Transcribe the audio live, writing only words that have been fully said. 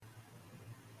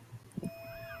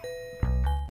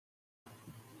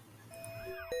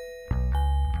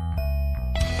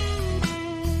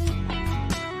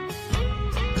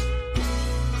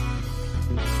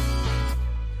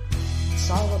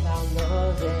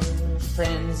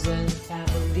friends and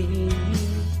family.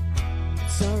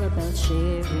 It's all about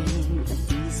sharing a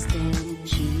feast and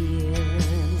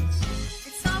cheers.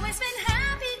 It's always been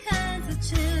happy cause the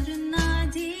children are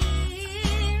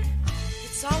dear.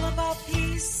 It's all about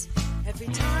peace every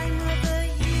time of the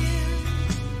year.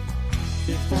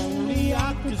 If only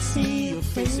I could see your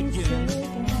face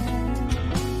again,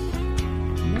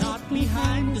 not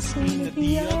behind the screen at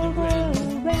the other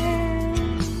end.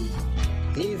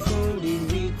 If only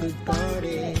we could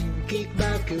party, kick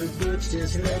back your boots,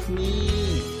 just let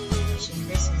me. Wishing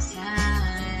Christmas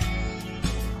time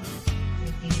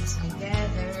to be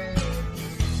together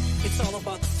again. It's all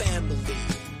about the family.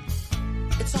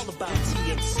 It's all about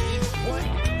TNC. What?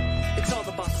 It's all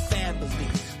about the family.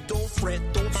 Don't fret,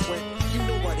 don't sweat. You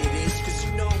know what it is, cause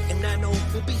you know and I know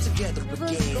we'll be together We're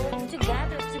again. going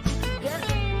together to be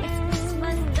together. It's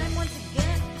Christmas time once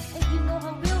again, and you know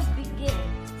how we'll begin.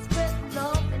 Spread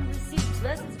love and receive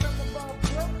blessings from above.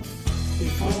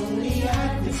 If only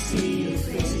I could see your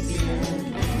face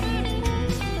again,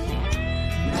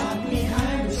 not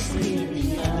behind the screen at the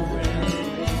other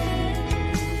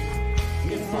end.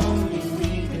 If only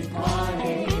we could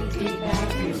party, kick back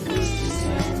your boots, just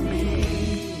let me.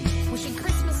 Wishing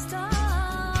Christmas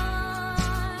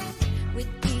time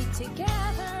we'd be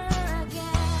together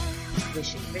again.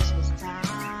 Wishing Christmas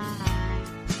time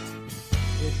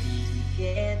we'll be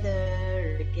together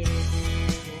again.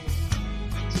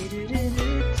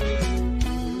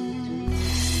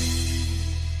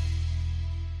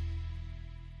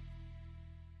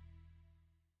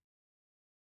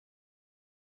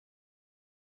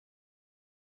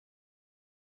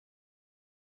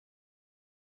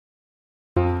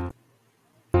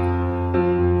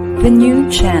 The new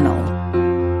channel.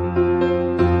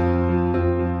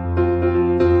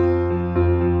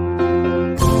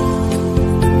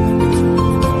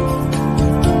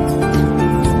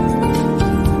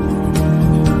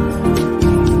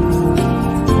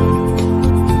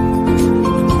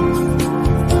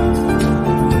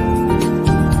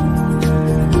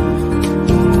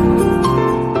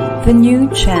 The new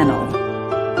channel.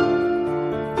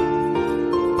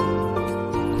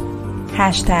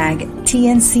 Hashtag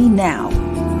TNC Now.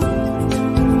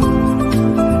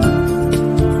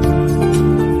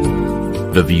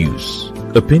 The views,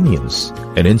 opinions,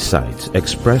 and insights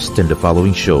expressed in the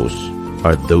following shows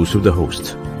are those of the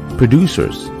host,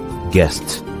 producers,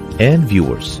 guests, and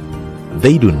viewers.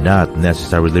 They do not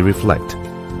necessarily reflect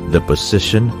the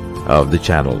position of the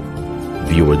channel.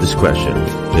 Viewer discretion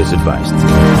is advised.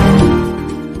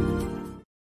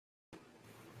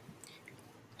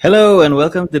 Hello and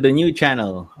welcome to the new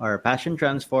channel. Our passion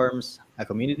transforms a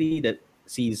community that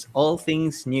sees all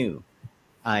things new.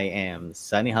 I am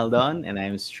Sunny Haldon and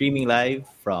I'm streaming live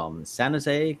from San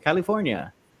Jose,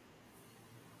 California.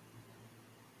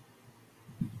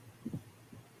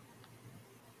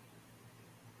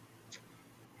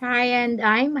 Hi, and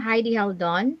I'm Heidi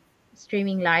Haldon,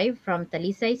 streaming live from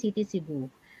Talisay City, Cebu.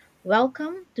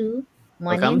 Welcome to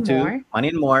Money Welcome and to More Money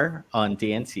and More on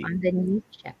TNC. on the new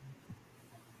channel.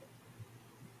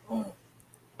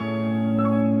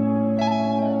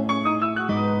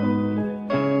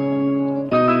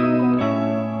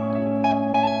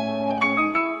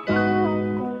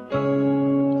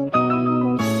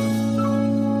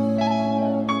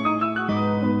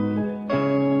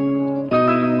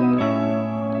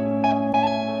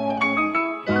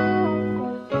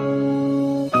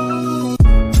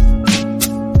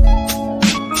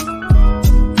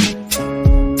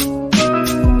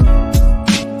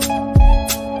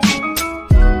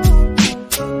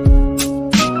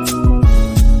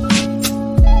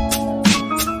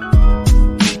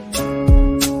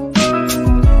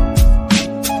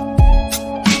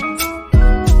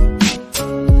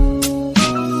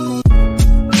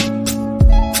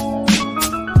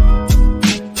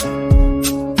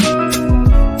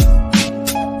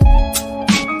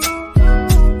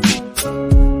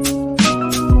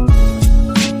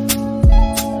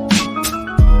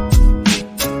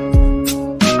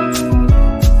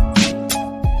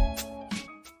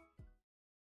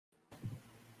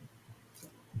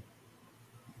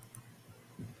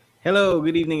 Hello,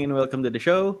 good evening and welcome to the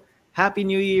show. Happy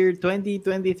New Year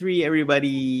 2023,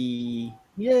 everybody.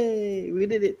 Yay, we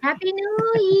did it. Happy New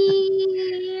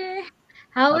Year!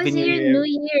 How Happy was New your Year. New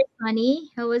Year,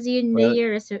 Honey? How was your New Well,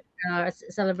 Year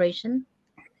celebration?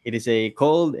 it is a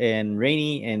cold and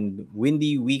rainy and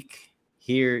windy week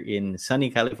here in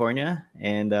sunny California,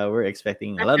 and we're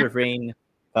expecting a lot of rain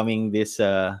coming this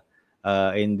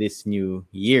in this new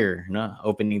year, no?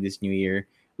 Opening this new year,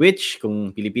 which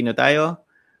kung Pilipino tayo,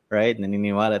 right?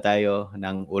 Naniniwala tayo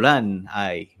ng ulan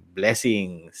ay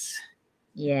blessings.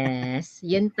 Yes,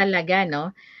 yun talaga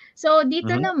 'no. So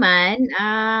dito Mhm, naman,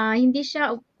 hindi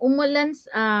siya umulan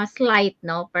slight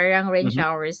 'no, parang rain mhm,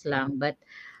 showers lang but,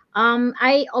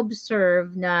 I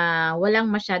observe na walang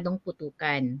masyadong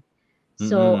putukan.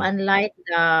 So mm, unlike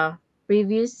the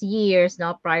previous years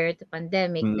 'no, prior to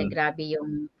pandemic na mm, grabe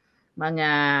yung mga,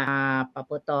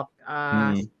 paputok,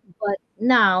 mm, but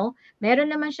now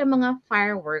meron naman siya mga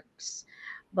fireworks,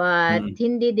 but mm,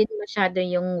 hindi din masyado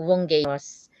yung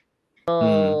Wongeos.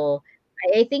 mm, So,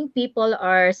 I think people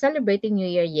are celebrating New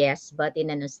Year, yes, but in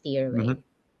an austere mhm. way.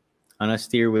 On a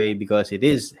stairway because it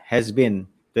is has been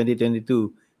 2022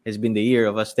 has been the year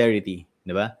of austerity,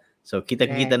 'di ba? So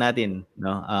kita-kita Correct. natin,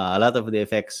 no, a lot of the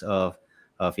effects of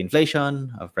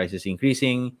inflation, of prices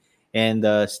increasing, and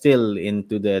still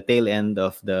into the tail end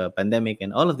of the pandemic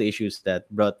and all of the issues that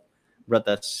brought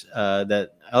us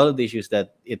that all of the issues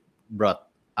that it brought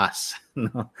us.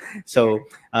 No? So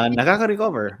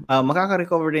makaka-recover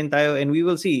din tayo, and we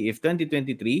will see if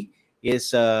 2023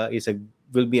 is a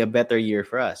will be a better year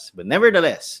for us. But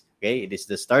nevertheless, okay, it is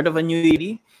the start of a new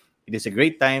year. It is a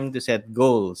great time to set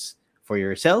goals for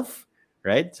yourself,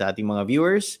 right? Sa ating mga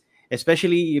viewers,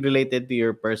 especially related to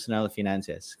your personal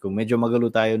finances. Kung medyo magalo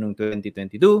tayo nung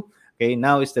 2022, okay,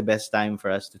 now is the best time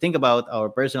for us to think about our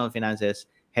personal finances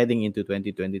heading into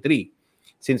 2023.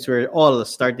 Since we're all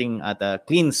starting at a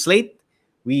clean slate,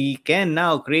 we can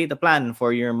now create a plan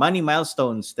for your money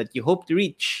milestones that you hope to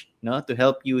reach, no, to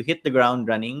help you hit the ground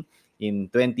running in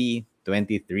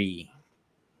 2023.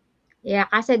 Yeah,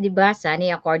 kasi 'di ba, Sunny,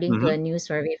 according to Mm-hmm. a new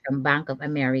survey from Bank of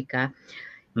America,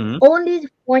 Mm-hmm. only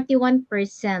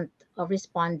 41% of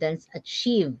respondents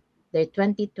achieve their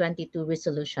 2022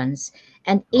 resolutions,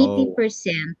 and Oh,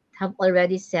 80% have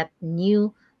already set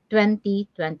new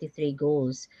 2023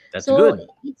 goals. that's So good.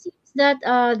 it seems that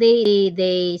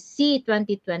they see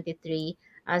 2023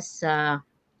 as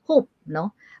hope,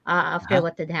 no? After Uh-huh.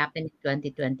 what had happened in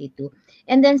 2022.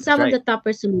 And then That's some of right. the top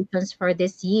resolutions for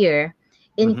this year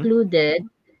Mm-hmm. included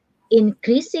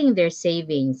increasing their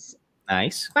savings.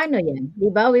 Nice. Paano yan? 'Di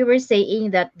ba, we were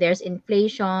saying that there's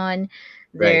inflation,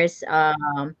 Right. there's,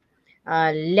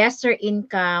 lesser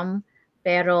income,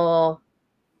 pero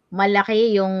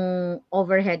malaki yung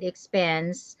overhead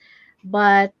expense,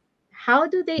 but how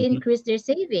do they Mm-hmm. increase their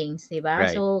savings, 'di ba?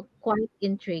 Right. So, quite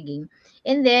intriguing.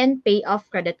 And then pay off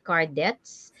credit card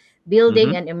debts,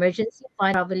 building Mm-hmm. an emergency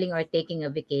fund, traveling or taking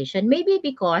a vacation. Maybe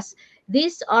because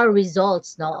these are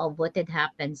results, no, of what had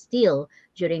happened still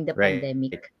during the Right.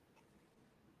 pandemic.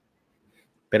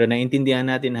 Pero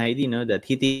naintindihan natin, Heidi, no, that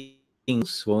hitting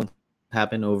goals won't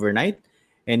happen overnight,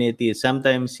 and it is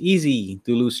sometimes easy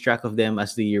to lose track of them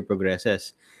as the year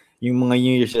progresses. Yung mga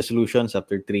New Year's resolutions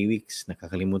after 3 weeks,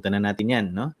 nakakalimutan na natin yan,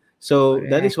 no? So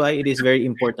that is Correct. why it is very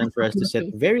important for us to set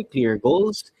very clear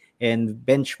goals and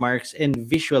benchmarks and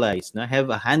visualize, no? Have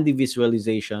a handy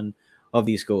visualization of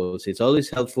these goals. It's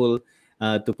always helpful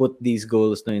to put these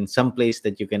goals, no, in some place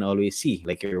that you can always see,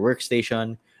 like your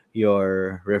workstation,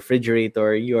 your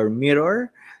refrigerator, your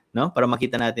mirror, no? Para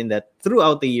makita natin that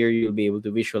throughout the year, you'll be able to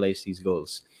visualize these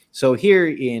goals. So here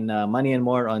in Money and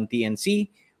More on TNC,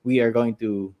 we are going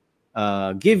to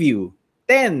give you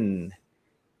 10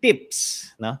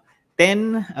 tips, no?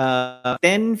 10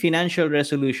 financial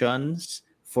resolutions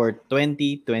for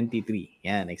 2023.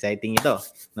 Yan, exciting ito,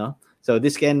 no? So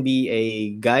this can be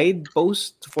a guide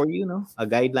post for you, no? A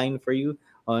guideline for you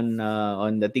on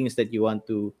the things that you want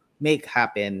to make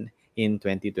happen in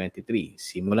 2023.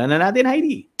 Simulan na natin,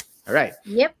 Heidi. All right.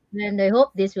 Yep, and I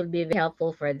hope this will be very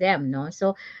helpful for them, no?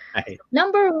 So, Right.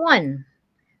 number one,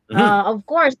 Mhm. of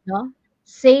course, no,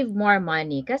 save more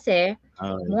money. Kasi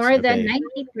more than Okay.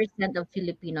 90% of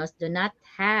Filipinos do not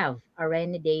have a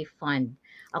rainy day fund.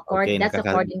 Okay, That's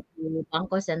according to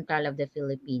Bangko Sentral of the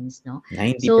Philippines, no?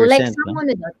 So, like 90%, no?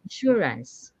 someone without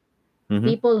insurance, Mhm.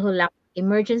 people who lack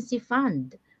emergency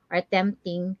fund are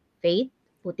tempting fate,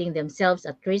 putting themselves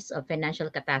at risk of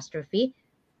financial catastrophe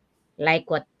like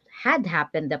what had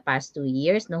happened the past 2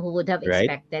 years, no, who would have Right?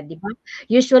 expected, di ba?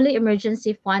 Usually,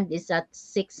 emergency fund is at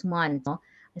 6 months, no?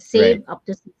 Save Right. up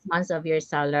to 6 months of your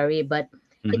salary, but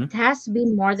it Mhm. has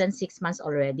been more than 6 months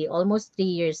already, almost 3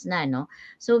 years na, no?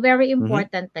 So, very Mhm.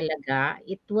 important talaga.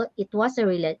 It was a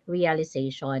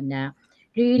realization na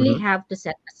you really Mhm. have to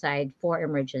set aside for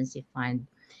emergency fund.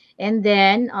 And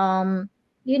then,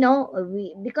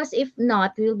 because if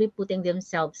not, we will be putting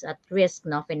themselves at risk,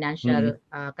 no, Mhm. financial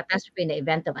catastrophe in the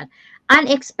event of an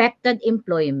unexpected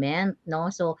employment, no.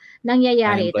 So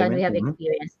nangyayari ito, and we Unemployment. have Mhm.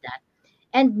 experienced that.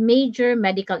 And major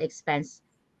medical expense,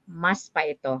 must pa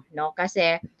ito, no,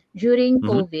 kasi during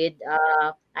Mhm. COVID,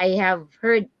 I have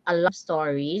heard a lot of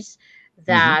stories Mhm.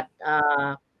 that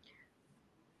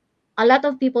a lot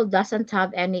of people doesn't have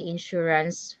any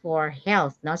insurance for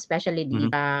health, no, especially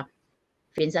Mhm. the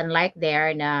Philippines, unlike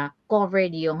there na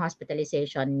covered yung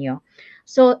hospitalization nyo.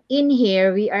 So in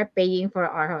here, we are paying for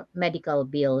our medical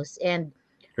bills, and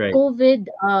Right. COVID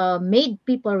made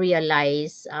people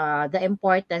realize the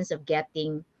importance of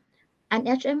getting an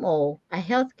HMO, a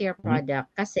healthcare Mhm. product,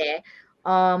 kasi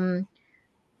um,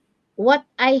 what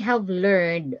I have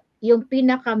learned, yung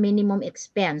pinaka minimum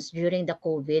expense during the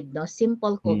COVID, no,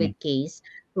 simple Mhm. COVID case,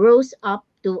 rose up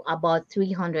to about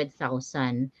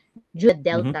 300,000 during the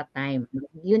Mhm. Delta time.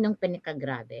 Yun ang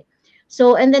pinakagrabe.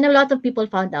 So, and then a lot of people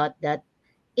found out that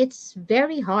it's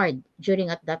very hard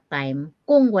during at that time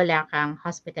kung wala kang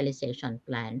hospitalization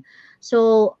plan.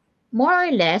 So, more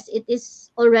or less, it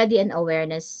is already an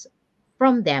awareness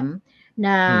from them Mhm.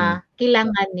 na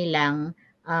kailangan nilang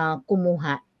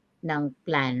kumuha ng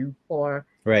plan for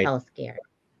Right. healthcare.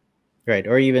 Right.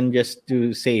 Or even just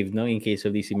to save, no, in case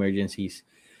of these emergencies.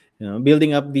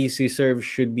 Building up these reserves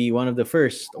should be one of the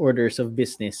first orders of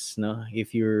business, no,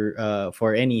 if you're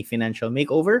for any financial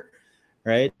makeover,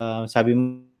 right? Sabi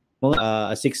mo,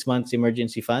 a 6 months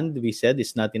emergency fund, we said,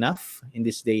 is not enough in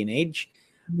this day and age.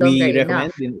 Longer We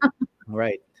recommend, enough.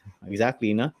 right,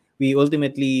 exactly, no? We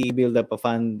ultimately build up a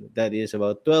fund that is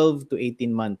about 12 to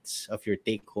 18 months of your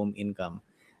take home income.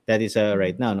 That is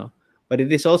right now, no? But it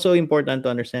is also important to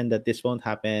understand that this won't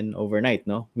happen overnight,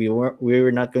 no? We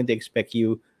were not going to expect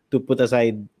you to put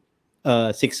aside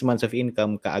 6 months of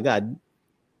income kaagad,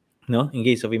 no, in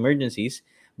case of emergencies.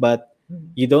 But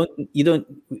you don't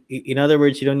in other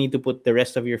words, you don't need to put the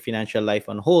rest of your financial life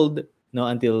on hold, no,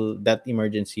 until that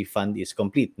emergency fund is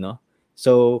complete, no.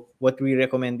 So what we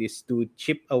recommend is to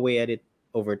chip away at it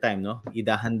over time, no.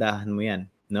 Idahan-dahan mo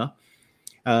yan, no.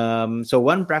 So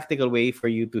one practical way for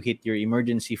you to hit your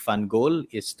emergency fund goal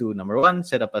is to, number one,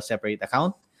 set up a separate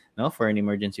account, no, for an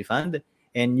emergency fund,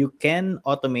 and you can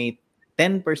automate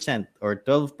 10% or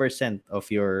 12%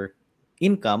 of your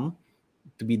income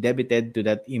to be debited to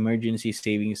that emergency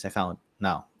savings account.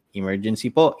 Now, emergency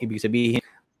po, ibig sabihin,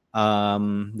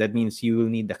 that means you will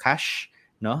need the cash,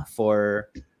 no, for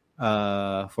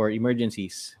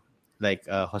emergencies like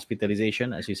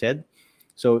hospitalization, as you said.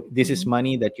 So this is Mhm.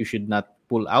 money that you should not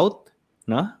pull out,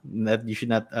 no, that you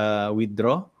should not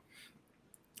withdraw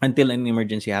until an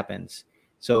emergency happens.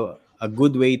 So a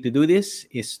good way to do this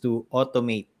is to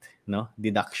automate, no,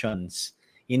 deductions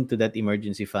into that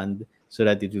emergency fund so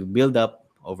that it will build up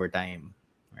over time.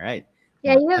 All right.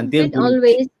 Yeah, you have Until been you reach.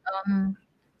 always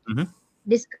Mhm.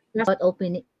 discuss about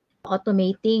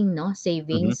automating, no, Mhm.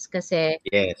 savings, kasi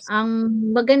Yes. ang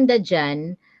maganda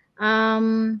diyan,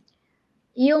 um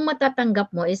yung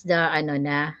matatanggap mo is the ano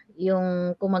na,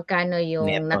 yung kung magkano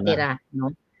yung Neto na. natira, no,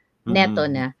 neto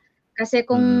Mm. na. Kasi Mm.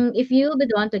 kung if you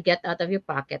would want to get out of your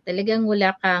pocket, talagang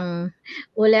wala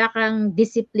kang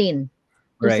discipline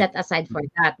to Right. set aside for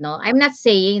that, no. I'm not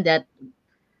saying that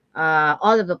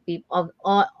all of the people of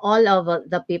all of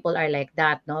the people are like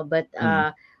that, no, but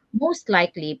Mm. most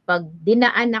likely pag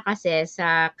dinaan na kasi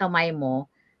sa kamay mo,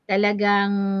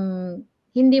 talagang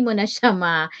hindi mo na siya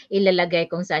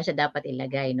mailalagay kung saan siya dapat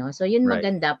ilagay, no. So yun Right.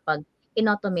 maganda pag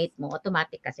in-automate mo,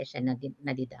 automatic kasi siya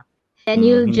na-deduct. And Mm.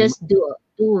 you'll Hindi mo, just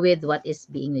do with what is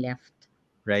being left.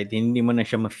 right. Hindi mo na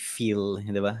siya ma-feel,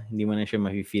 di ba? Hindi mo na siya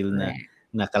ma-feel na Correct.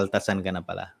 nakaltasan ka na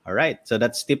pala. All right. So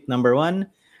that's tip number 1,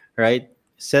 right?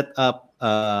 Set up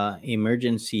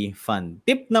emergency fund.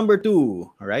 Tip number 2,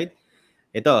 all right?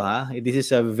 Ito this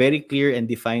is a very clear and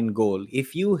defined goal.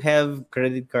 If you have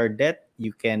credit card debt,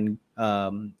 you can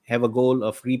have a goal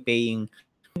of repaying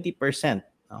 20%,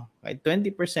 no? Right?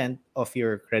 20% of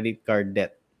your credit card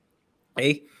debt.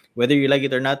 Okay? Whether you like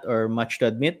it or not, or much to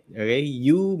admit, okay,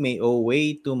 you may owe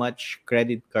way too much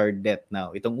credit card debt.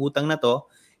 Now, itong utang na to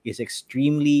is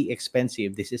extremely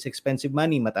expensive. This is expensive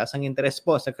money. Mataas ang interest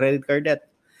po sa credit card debt.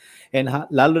 And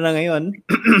lalo na ngayon,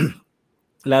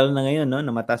 no,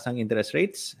 na mataas ang interest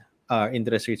rates.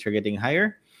 Interest rates are getting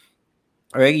higher.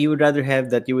 Alright, you would rather have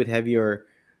that you would have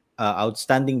your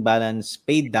outstanding balance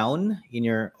paid down in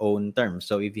your own terms.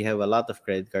 So if you have a lot of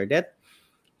credit card debt,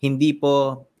 hindi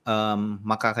po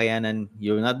makakayanan.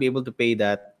 You will not be able to pay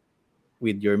that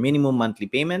with your minimum monthly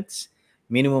payments.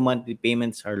 Minimum monthly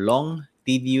payments are long,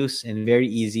 tedious, and very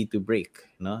easy to break.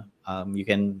 No, you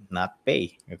can not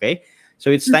pay. Okay,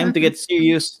 so it's time to get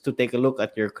serious to take a look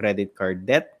at your credit card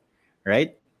debt,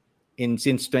 right?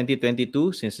 Since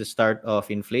 2022, since the start of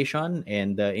inflation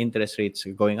and the interest rates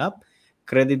are going up,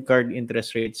 credit card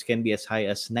interest rates can be as high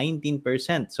as 19%.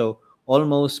 So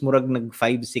almost murag nag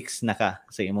 5-6 na ka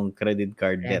sa imong credit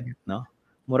card debt, Correct. no?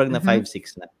 Murag na Mhm.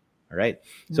 5-6 na. All right.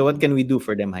 So what can we do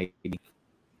for them, Heidi?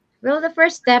 Well, the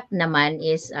first step naman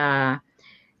is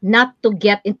not to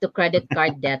get into credit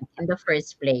card debt in the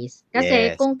first place. Kasi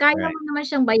Yes, kung kaya right. mo naman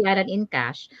siyang bayaran in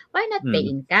cash, why not pay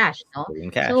Mm, in cash, no? pay in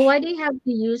So cash. why do you have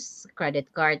to use credit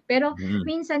card? Pero Mm,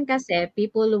 minsan kasi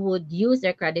people would use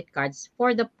their credit cards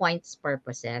for the points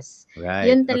purposes. right.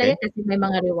 Yun talaga Okay. kasi may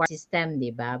mga reward system, 'di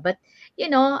ba? But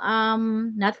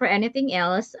not for anything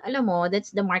else, alam mo, that's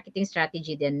the marketing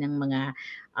strategy din ng mga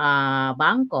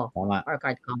bangko Tama. or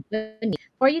card company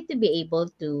for you to be able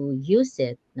to use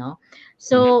it, no?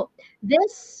 Mhm, So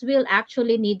this will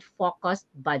actually need focused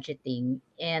budgeting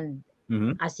and,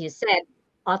 mhm, as you said,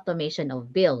 automation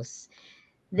of bills.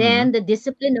 mhm. Then the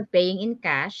discipline of paying in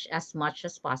cash as much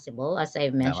as possible, as I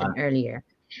Tama. mentioned earlier.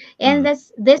 And Mm,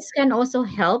 this can also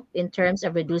help in terms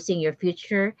of reducing your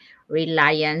future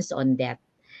reliance on debt.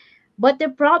 But the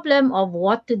problem of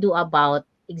what to do about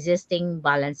existing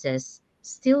balances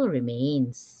still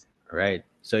remains. right.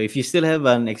 So if you still have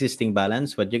an existing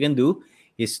balance, what you can do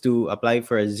is to apply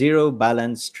for a zero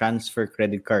balance transfer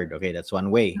credit card. Okay, that's one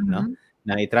way, no? Mhm.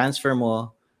 Na i-transfer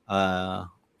mo uh,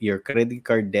 your credit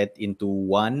card debt into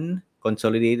one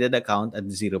consolidated account at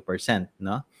 0%,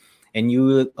 no? And you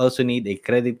will also need a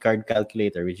credit card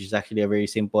calculator, which is actually a very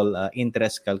simple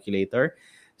interest calculator.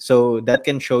 So that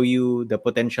can show you the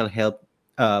potential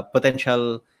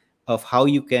of how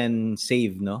you can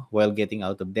save, no, while getting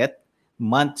out of debt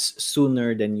months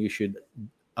sooner than you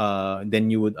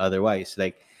would otherwise.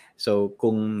 Like, so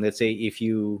kung let's say if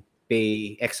you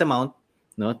pay X amount,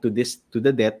 no, to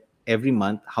the debt every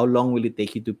month, how long will it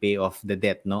take you to pay off the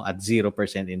debt, no, at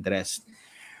 0% interest?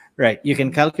 Right. You can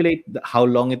Mhm. calculate how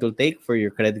long it will take for your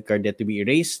credit card debt to be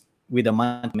erased with a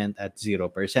monthly payment at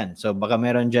 0%. So baka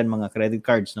meron dyan mga credit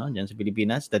cards, no, dyan sa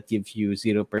Pilipinas that gives you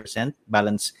 0%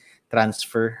 balance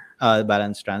transfer,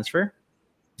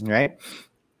 right?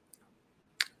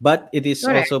 But it is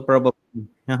Correct. also probably,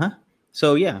 uh-huh.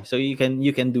 So yeah, so you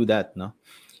can do that, no?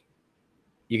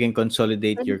 You can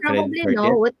consolidate And your credit probably, card no,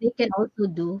 debt. what they can also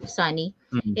do, Sunny,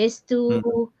 Mm, is mm.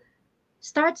 to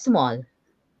start small.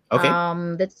 Okay.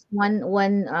 That's one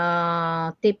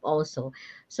tip also,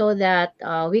 so that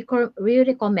we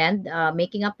recommend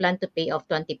making a plan to pay off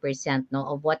 20%, no,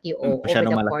 of what you owe over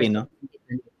Masyadong the malaki, course of no?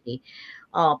 2023.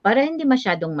 Para hindi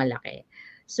masyadong malaki.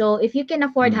 So if you can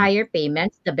afford Mm, higher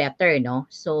payments, the better, no?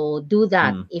 So do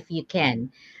that mm, if you can.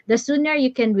 The sooner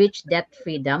you can reach debt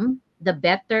freedom, the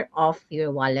better off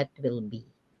your wallet will be.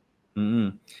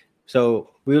 mm.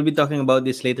 So we will be talking about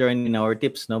this later on in our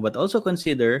tips, no? But also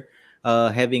consider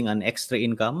having an extra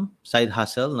income, side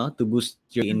hustle, no, to boost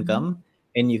your Mhm. income,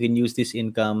 and you can use this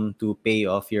income to pay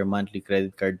off your monthly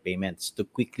credit card payments to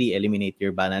quickly eliminate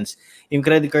your balance. Yung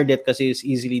credit card debt kasi is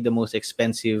easily the most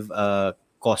expensive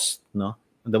cost, no,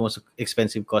 the most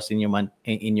expensive cost in your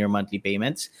in your monthly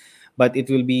payments. But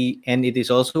it will be, and it is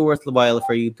also worthwhile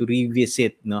for you to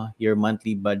revisit, no, your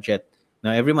monthly budget now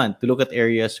every month to look at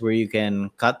areas where you can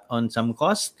cut on some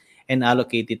costs and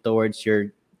allocate it towards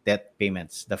your debt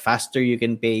payments. The faster you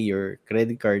can pay your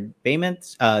credit card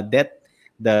payments, debt,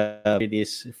 the better it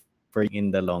is for you in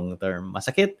the long term.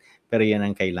 Masakit, pero yan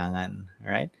ang kailangan.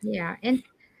 Alright? Yeah, and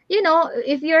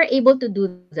if you're able to do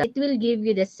that, it will give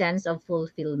you the sense of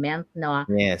fulfillment, no,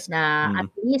 Yes. na at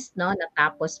Mm. least, no,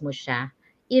 natapos mo siya.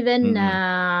 Even na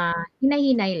Mm.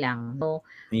 hinay-hinay lang. So,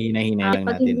 Hinahinay lang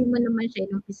pag hindi natin. mo naman siya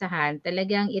inumpisahan,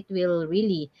 talagang it will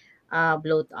really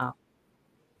bloat up.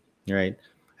 Right.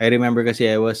 I remember kasi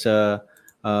I was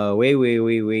way, way,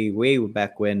 way, way, way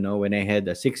back when, no, when I had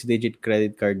a six-digit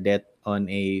credit card debt on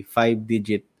a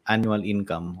five-digit annual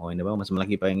income. O, di ba? Mas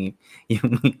malaki pa yung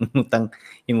utang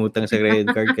sa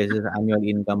credit card kaysa sa annual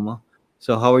income mo.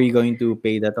 So how are you going to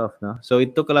pay that off, no? So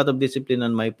it took a lot of discipline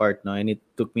on my part, no, and it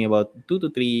took me about 2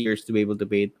 to 3 years to be able to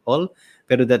pay it all.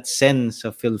 Pero that sense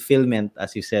of fulfillment,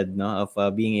 as you said, no, of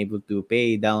being able to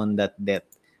pay down that debt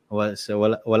was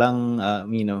walang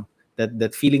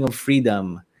that feeling of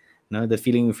freedom, no, the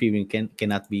feeling of freedom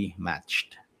cannot be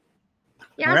matched.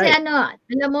 All Yeah, kasi right.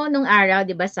 alam mo nung araw,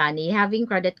 'di ba, Sunny, having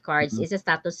credit cards Mhm. is a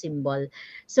status symbol.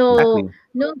 So, Exactly.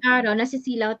 nung araw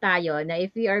nasisilaw tayo na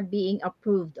if we are being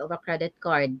approved of a credit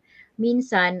card,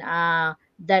 minsan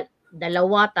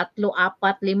dalawa, tatlo,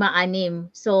 apat, lima, anim.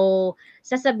 So,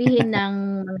 sasabihin ng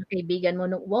mga kaibigan mo,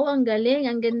 no, "Wow, ang galing,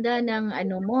 ang ganda ng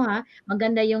ano mo ha,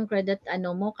 maganda yung credit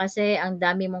ano mo kasi ang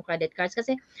dami mong credit cards."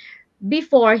 Kasi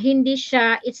before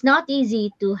it's not easy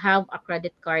to have a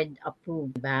credit card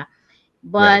approved, 'di ba?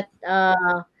 Right. But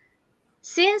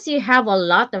since you have a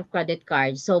lot of credit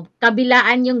cards, so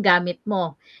kabilaan yung gamit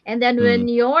mo. And then Mm.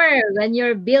 when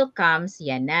your bill comes,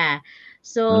 yan na.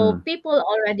 So Mm. people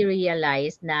already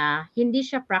realize na hindi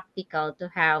siya practical to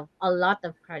have a lot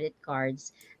of credit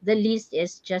cards. The least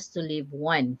is just to leave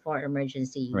one for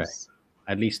emergency Right. use.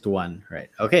 At least one, right?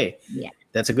 Okay. Yeah.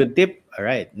 That's a good tip. All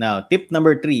right. Now, tip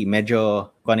number 3,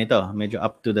 medyo medyo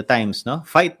up to the times, no?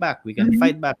 Fight back. We can Mhm.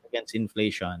 fight back against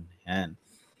inflation. And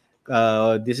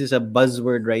this is a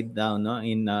buzzword right now, no?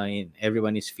 In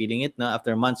everyone is feeling it, no?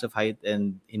 After months of height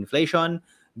and inflation,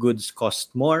 goods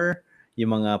cost more,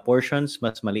 yung mga portions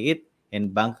mas maliit,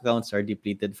 and bank accounts are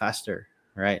depleted faster,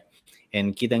 right?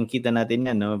 And kitang-kita natin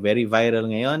yan, no? Very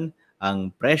viral ngayon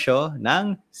ang presyo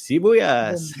ng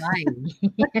sibuyas. Bombay.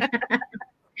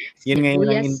 Yun ngayon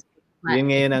ang Sibuyas. yun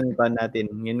ngayon ang pan natin.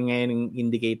 Yun ngayon ang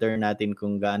indicator natin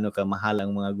kung gaano kamahal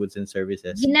ang mga goods and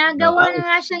services. No, Ginagawa ang na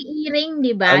nga siyang earring,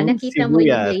 di ba? ang Nakita mo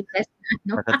yung sibuyas, latest na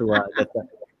ano. nakatuwa.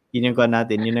 Yun yung kuha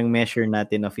natin, yun ang measure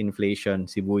natin of inflation,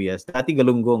 sibuyas. Dati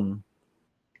galunggong.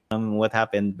 What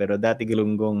happened? Pero dati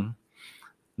galunggong.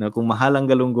 No, kung mahal ang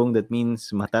galunggong, that means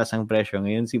mataas ang presyo.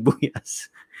 Ngayon sibuyas.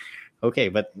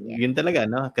 Okay, but Yeah. yun talaga,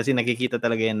 no? Kasi nakikita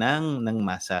talaga yan ng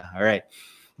masa. All right.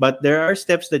 But there are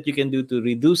steps that you can do to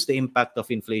reduce the impact of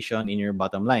inflation in your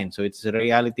bottom line. So it's a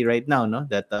reality right now, no,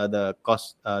 that the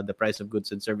price of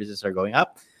goods and services are going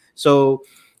up. So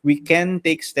we can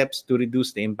take steps to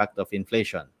reduce the impact of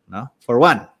inflation, no? For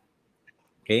one,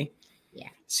 okay? Yeah.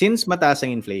 Since mataas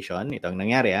ang inflation, ito ang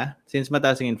nangyari, since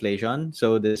mataas ang inflation,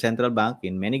 so the central bank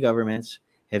in many governments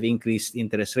have increased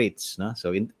interest rates, no? So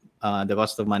the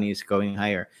cost of money is going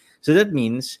higher. So that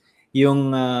means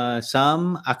yung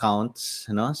some accounts,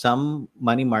 no, some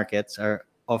money markets are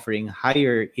offering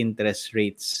higher interest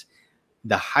rates,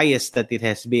 the highest that it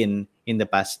has been in the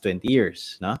past 20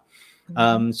 years, no?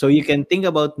 So you can think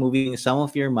about moving some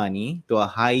of your money to a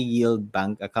high yield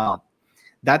bank account.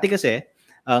 Dati kasi,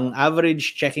 ang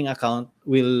average checking account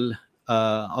will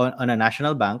on a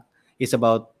national bank is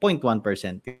about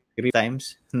 0.1%. 3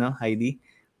 times, no, Heidi?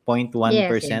 0.1%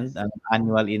 Yes. ang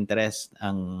annual interest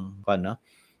ang no?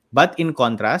 But in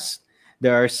contrast,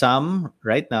 there are some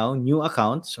right now new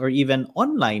accounts or even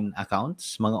online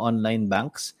accounts, mga online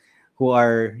banks who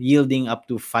are yielding up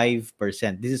to 5%.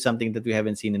 This is something that we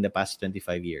haven't seen in the past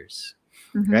 25 years,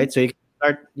 Mhm. right? So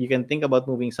you can think about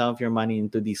moving some of your money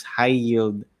into these high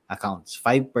yield accounts,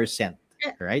 5%,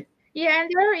 right? Yeah,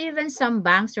 and there are even some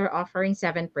banks who are offering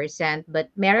 7%, but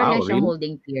meron lang Wow, siyang really?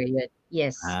 holding period.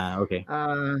 Yes. Okay.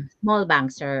 Small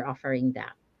banks are offering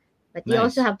that. But you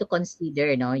also Nice. have to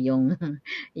consider, no, yung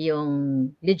yung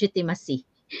legitimacy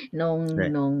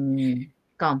Right. nung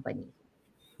company.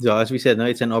 So as we said, no,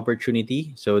 it's an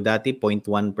opportunity. So dati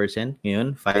 0.1%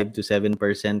 ngayon, 5 to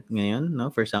 7% ngayon,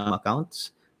 no, for some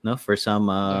accounts, no, for some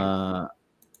Yeah.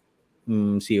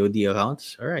 COD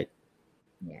accounts. All right.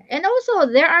 Yeah. And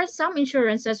also there are some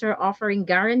insurances who are offering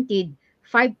guaranteed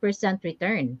 5%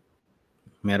 return.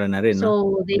 Meron na rin, no?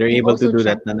 So they They're can able to also do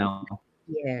check. that na now.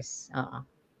 Yes.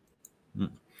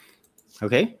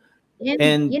 Okay. And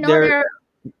And there are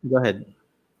go ahead.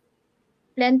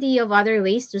 plenty of other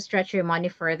ways to stretch your money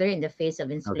further in the face of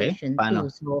Okay. inflation Paano? too.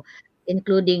 So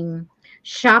including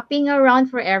shopping around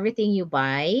for everything you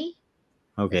buy.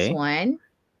 That's Okay. one.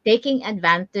 Taking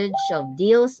advantage of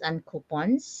deals and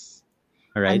coupons.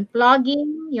 All right.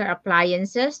 Unplugging your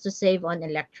appliances to save on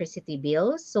electricity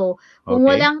bills. So, kung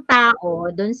Okay. walang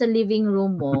tao dun sa living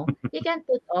room mo, you can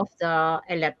put off the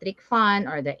electric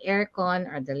fan or the aircon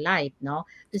or the light, no?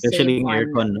 To Especially save yung on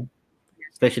aircon, no?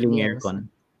 Especially yung bills. aircon.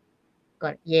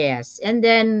 Yes. And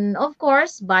then, of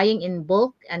course, buying in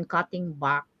bulk and cutting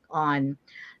back on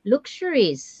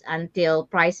luxuries until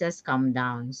prices come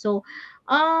down. So,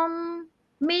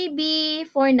 maybe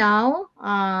for now,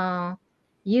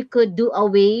 you could do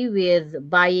away with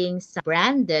buying some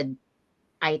branded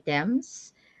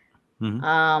items Mhm.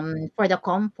 for the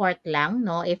comfort lang,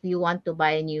 no? If you want to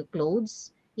buy new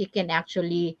clothes, you can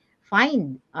actually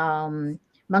find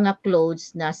mga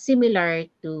clothes na similar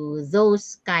to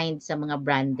those kinds sa mga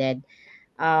branded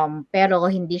pero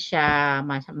hindi siya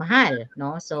mahal,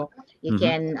 no? So you Mhm.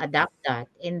 can adapt that.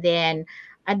 And then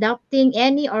adopting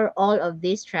any or all of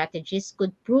these strategies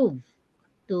could prove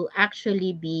to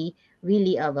actually be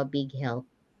really of a big help.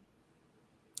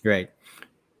 Right.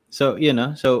 So,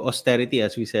 so austerity,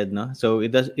 as we said, no? So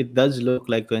it does look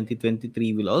like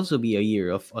 2023 will also be a year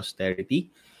of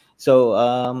austerity. So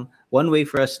one way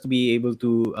for us to be able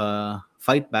to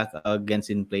fight back against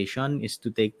inflation is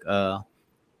to take a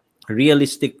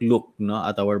realistic look, no,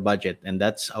 at our budget, and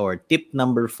that's our tip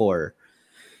number 4.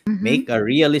 Mhm. Make a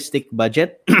realistic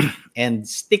budget and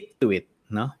stick to it,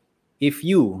 no? If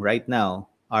you right now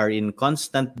are in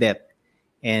constant debt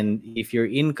and if your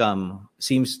income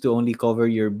seems to only cover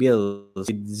your bills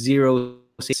with zero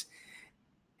savings,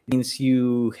 means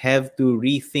you have to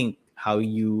rethink how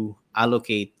you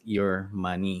allocate your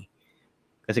money.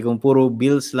 Kasi kung puro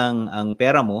bills lang ang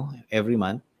pera mo every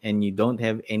month, and you don't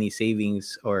have any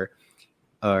savings or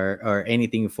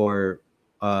anything for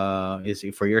is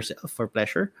it for yourself for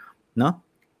pleasure, no,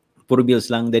 puro bills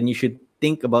lang, then you should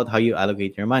think about how you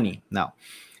allocate your money. Now,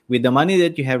 with the money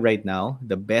that you have right now,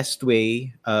 the best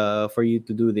way for you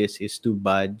to do this is to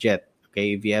budget.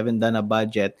 Okay, if you haven't done a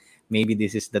budget, maybe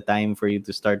this is the time for you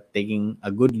to start taking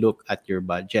a good look at your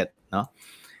budget. No,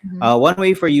 Mhm. one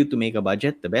way for you to make a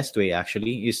budget, the best way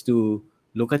actually, is to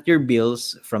look at your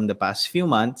bills from the past few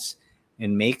months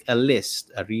and make a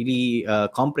list, a really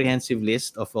comprehensive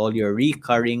list of all your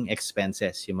recurring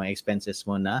expenses, yung mga expenses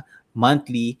mo na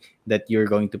monthly that you're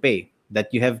going to pay,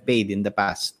 that you have paid in the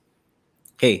past.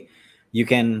 Okay, you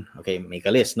can make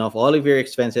a list, no, of all of your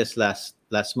expenses last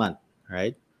month,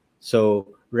 right?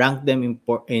 So rank them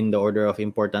in the order of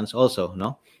importance also,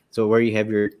 no? So where you have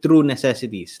your true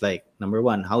necessities, like number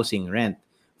one, housing, rent,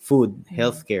 food, Mhm.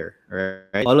 healthcare,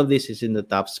 right? All of this is in the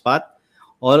top spot.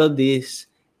 All of this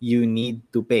you need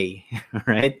to pay,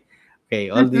 right? Okay,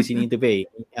 all of this you need to pay.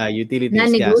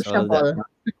 Utilities, gas, all of that. Non-negotiable.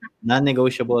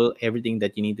 Non-negotiable, everything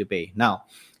that you need to pay. Now,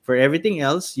 for everything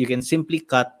else, you can simply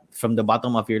cut from the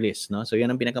bottom of your list, no? So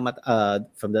yan ang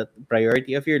from the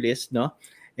priority of your list, no?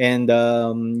 And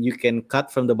you can cut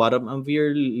from the bottom of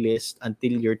your list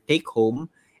until your take home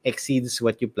exceeds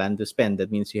what you plan to spend.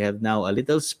 That means you have now a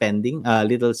little spending, a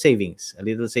little savings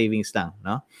lang,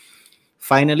 no?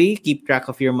 Finally, keep track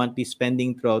of your monthly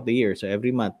spending throughout the year. So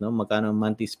every month, no, magkano ang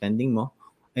monthly spending mo,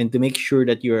 and to make sure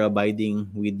that you're abiding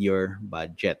with your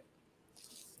budget.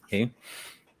 Okay.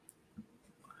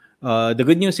 The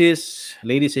good news is,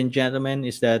 ladies and gentlemen,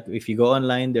 is that if you go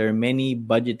online, there are many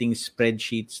budgeting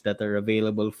spreadsheets that are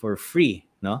available for free.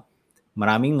 No,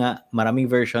 maraming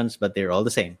versions, but they're all the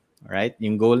same. All right,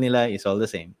 yung goal nila is all the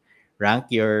same. Rank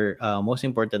your most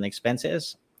important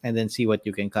expenses, and then see what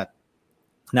you can cut.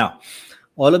 Now,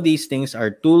 all of these things are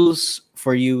tools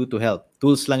for you to help.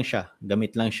 Tools lang siya,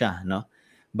 gamit lang siya, no?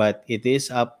 But it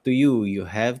is up to you. You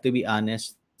have to be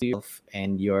honest to yourself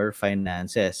and your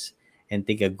finances and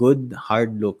take a good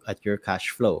hard look at your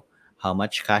cash flow. How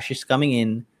much cash is coming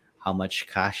in, how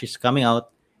much cash is coming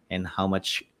out, and how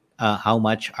much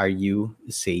are you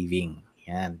saving?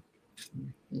 Yan.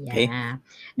 Okay? Yeah.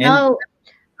 And Now,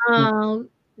 mm, uh,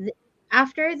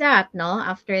 after that,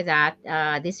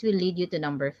 this will lead you to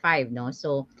number five, no?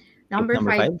 So, tip number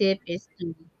number five 5. tip is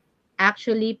to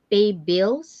actually pay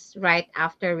bills right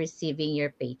after receiving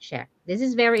your paycheck. This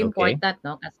is very Okay. important,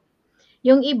 no? Kasi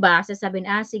yung iba, sasabihin,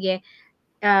 sige,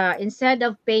 instead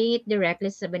of paying it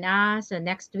directly, sabihin, so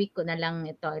next week ko na lang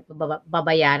ito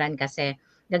babayaran kasi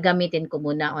gagamitin ko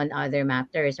muna on other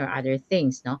matters or other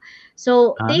things, no?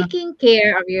 So, Ah, taking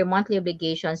care of your monthly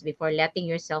obligations before letting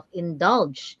yourself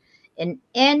indulge in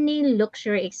any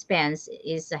luxury expense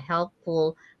is a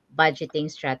helpful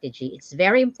budgeting strategy. It's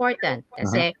very important uh-huh.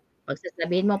 kasi pag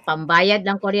sasabihin mo, pambayad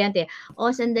lang kuryente,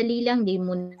 sandali lang, di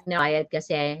muna bayad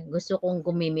kasi gusto kong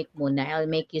gumimik muna. I'll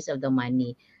make use of the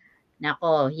money.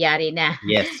 Nako, yari na.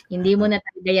 Yes. Hindi mo na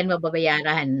talaga yan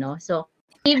mababayaran, no? So,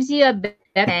 gives you a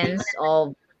better sense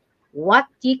of what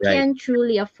you Right. can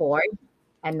truly afford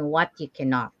and what you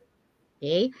cannot.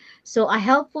 Okay? So, a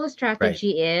helpful Right.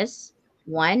 strategy is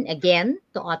one, again,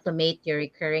 to automate your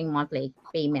recurring monthly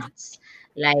payments,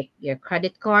 like your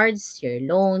credit cards, your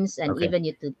loans, and Okay. even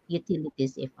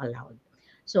utilities if allowed.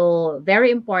 So,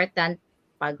 very important,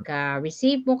 pagka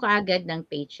receive mo kaagad ng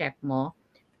paycheck mo,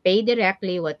 pay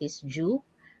directly what is due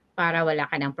para wala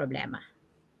ka ng problema.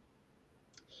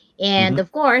 And Mm-hmm. of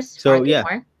course, So yeah.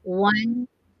 furthermore, one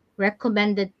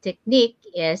recommended technique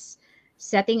is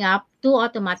setting up two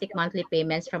automatic monthly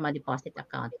payments from a deposit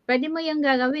account. Pwede mo yung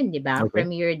gagawin, di ba? Okay. From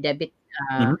your debit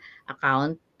Mm-hmm.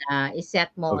 account, iset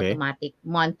mo Okay. automatic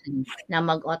monthly na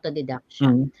mag-auto deduct siya.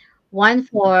 Mm-hmm. One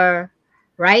for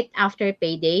right after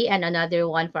payday and another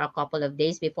one for a couple of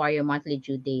days before your monthly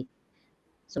due date.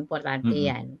 So, importante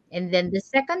Mm-hmm. yan. And then the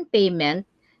second payment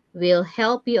will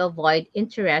help you avoid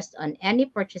interest on any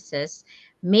purchases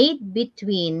made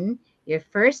between your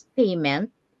first payment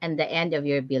and the end of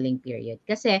your billing period.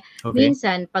 Kasi Okay.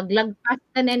 minsan, pag lagpas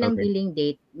ka na ng Okay. billing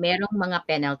date, merong mga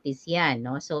penalties yan.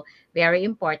 No? So, very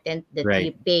important that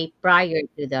you Right. pay prior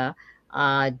to the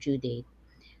due date.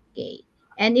 Okay.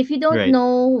 And if you don't Right.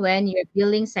 know when your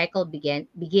billing cycle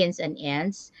begins and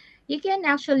ends, you can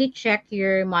actually check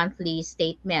your monthly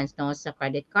statements, no, sa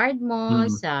credit card mo,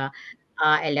 Mm-hmm. sa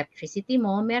electricity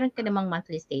mo, meron ka namang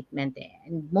monthly statement eh.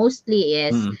 And mostly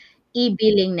is Mm-hmm.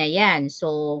 e-billing na yan.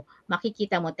 So,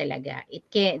 makikita mo talaga.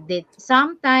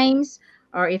 Sometimes,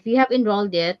 or if you have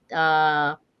enrolled it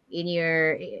in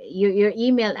your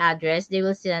email address, they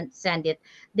will send it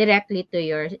directly to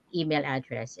your email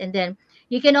address. And then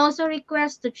You can also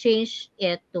request to change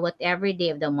it to whatever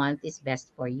day of the month is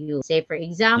best for you. Say, for Yeah.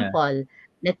 example,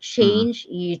 Mm.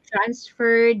 you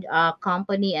transferred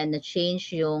company and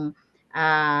na-change yung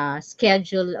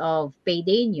schedule of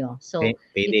payday nyo. So, you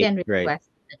Payday, can right? request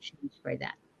a change for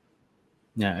that.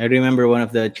 Yeah, I remember one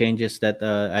of the changes that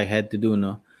I had to do,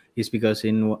 no, is because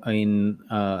in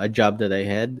a job that I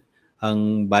had,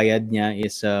 ang bayad niya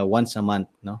is once a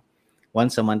month, no,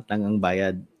 once a month lang ang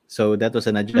bayad. So that was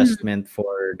an Mhm. adjustment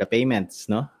for the payments,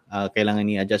 no. Kailangan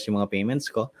ni-adjust yung mga payments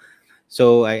ko.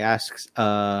 So I asked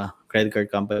credit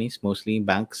card companies, mostly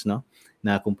banks, no,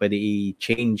 na kung pwede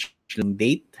i-change yung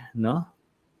date, no,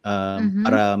 Mhm.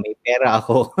 para may pera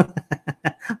ako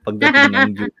pagdating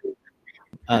ng due.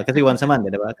 Kasi once a month,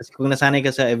 di ba? Kasi kung nasanay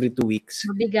ka sa every 2 weeks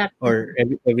Mabigat. or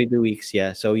every 2 weeks,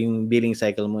 yeah. So yung billing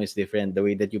cycle mo is different. The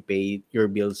way that you pay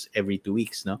your bills every 2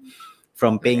 weeks, no?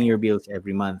 From paying Correct. your bills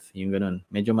every month, yung ganun.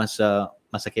 Medyo mas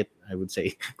masakit, I would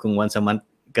say, kung once a month.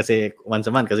 Kasi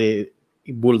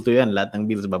bulto yan. Lahat ng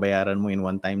bills babayaran mo in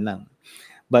one time lang.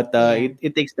 But Yeah.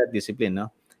 it takes that discipline, no?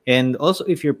 And also,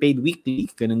 if you're paid weekly,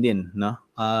 ganun din, no?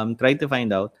 Try to find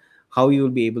out how you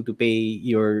will be able to pay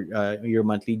your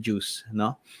monthly dues,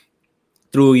 no?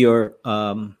 Through your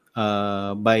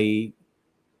by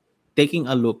taking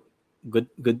a look, good,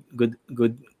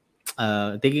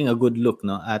 taking a good look,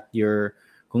 no, at your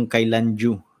kung kailan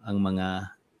due ang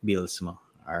mga bills mo.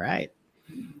 All right.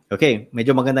 Okay,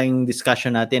 medyo maganda yung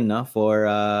discussion natin, no,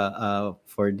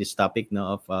 for this topic,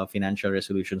 no, of financial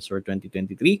resolutions for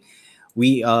 2023.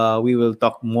 We will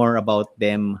talk more about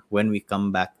them when we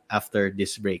come back after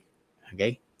this break.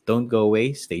 Okay? Don't go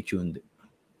away, stay tuned.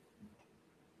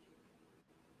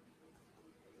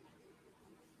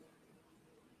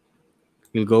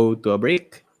 We'll go to a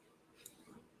break.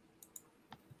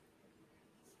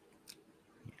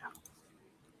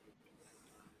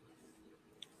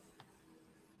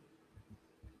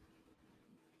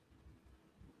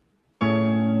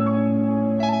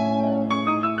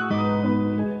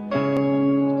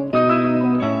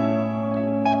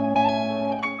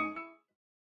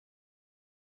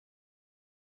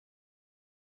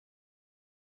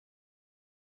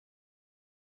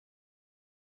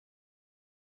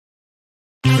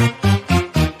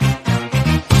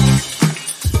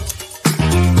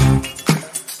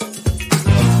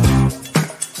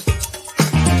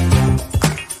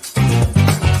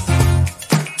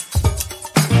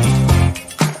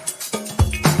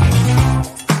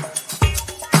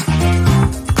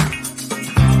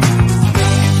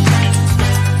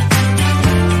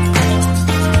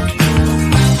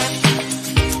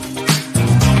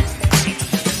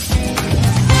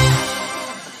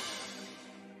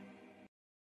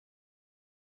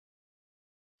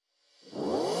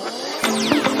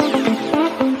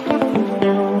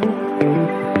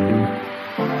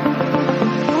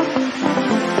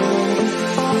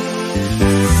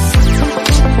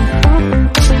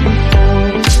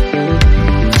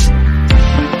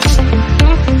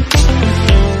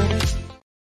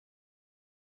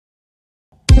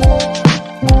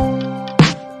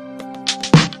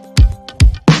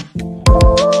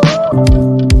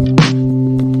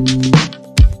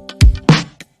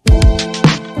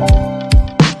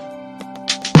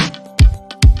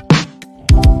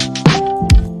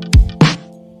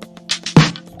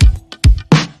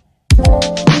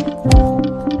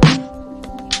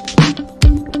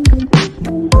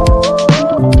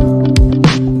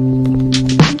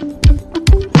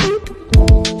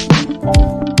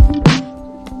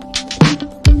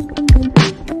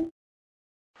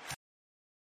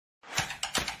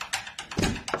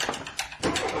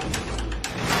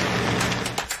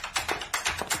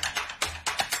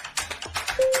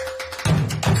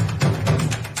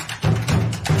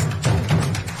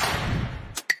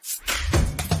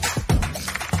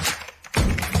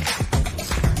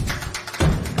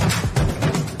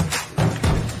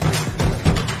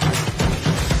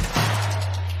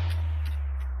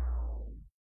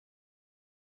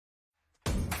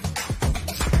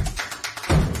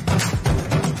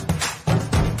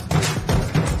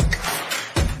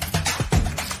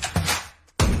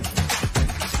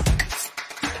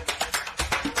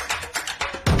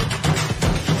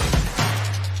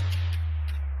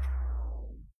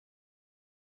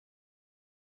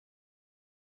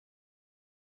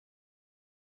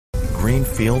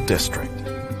 Greenfield District,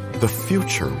 the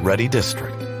future-ready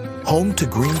district, home to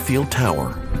Greenfield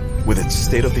Tower, with its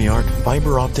state-of-the-art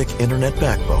fiber-optic internet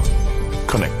backbone.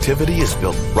 Connectivity is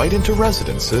built right into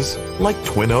residences like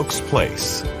Twin Oaks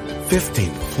Place.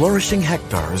 15 flourishing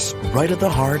hectares right at the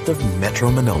heart of Metro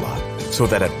Manila, so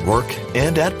that at work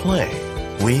and at play,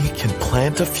 we can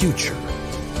plant a future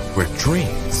where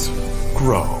dreams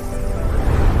grow.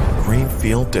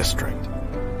 Greenfield District,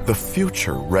 the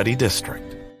future ready district.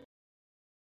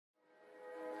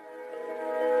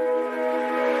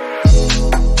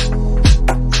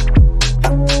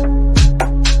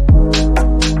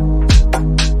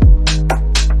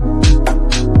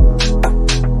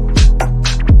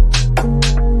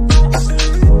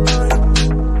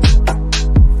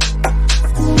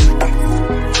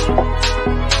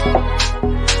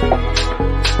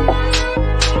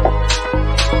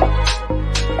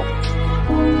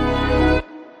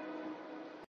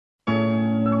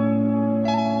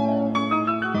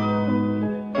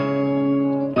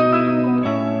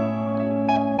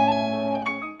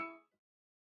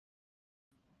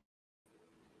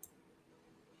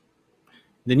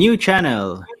 The new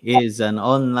channel is an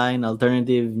online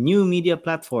alternative new media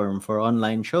platform for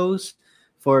online shows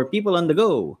for people on the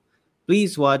go.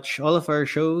 Please watch all of our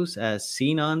shows as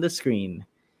seen on the screen.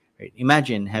 Right,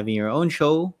 imagine having your own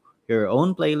show, your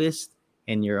own playlist,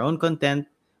 and your own content,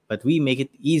 but we make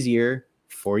it easier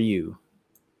for you.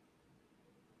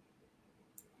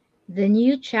 The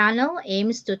new channel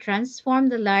aims to transform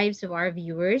the lives of our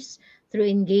viewers through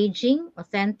engaging,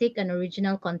 authentic, and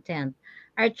original content.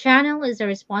 Our channel is a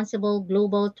responsible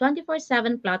global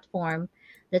 24/7 platform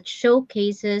that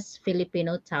showcases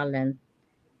Filipino talent.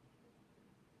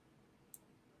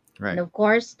 And Right. of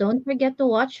course, don't forget to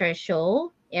watch our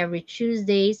show every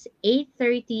Tuesdays,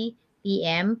 8:30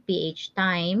 p.m. PH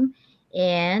time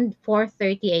and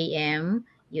 4:30 a.m.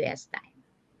 US time.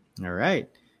 All right.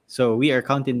 So we are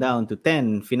counting down to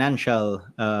 10 financial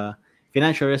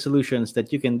resolutions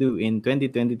that you can do in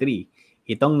 2023.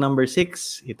 Itong number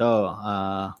 6,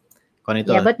 kung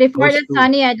ito, Yeah, but before goes that, to,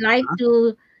 Sunny, I'd like huh?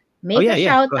 to Oh make yeah, a yeah,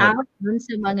 shout go ahead. out dun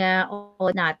sa mga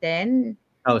natin,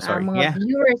 Oh, sorry. mga Yeah.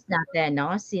 viewers natin,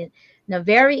 no? Na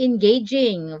very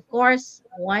engaging. Of course,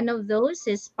 one of those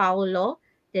is Paulo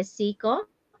Tesico.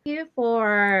 You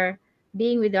for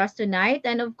being with us tonight.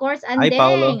 And of course, Hi,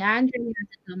 Paulo.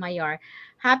 Andrea Mayor.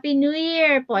 Happy New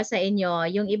Year po sa inyo.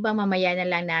 Yung iba mamaya na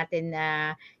lang natin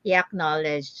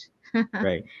i-acknowledge.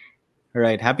 Right. All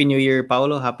right. Happy New Year,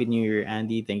 Paulo. Happy New Year,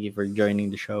 Andy. Thank you for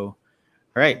joining the show.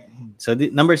 All right. So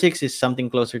number 6 is something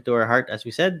closer to our heart, as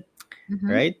we said. All Mhm.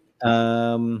 right.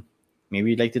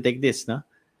 Maybe you'd like to take this, no?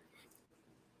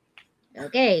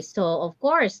 Okay, so of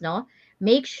course, no,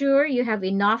 make sure you have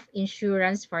enough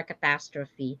insurance for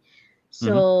catastrophe.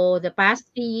 Mm-hmm. So the past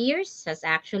 3 years has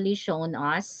actually shown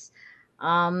us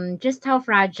just how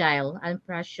fragile and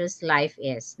precious life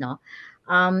is, no.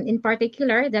 In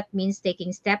particular, that means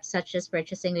taking steps such as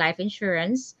purchasing life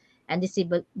insurance and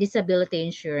disability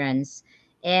insurance.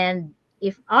 And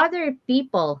if other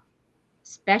people,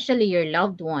 especially your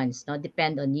loved ones, no,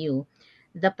 depend on you,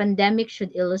 the pandemic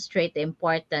should illustrate the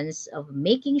importance of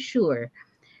making sure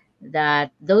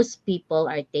that those people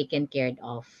are taken care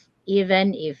of,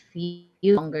 even if you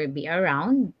no longer be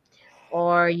around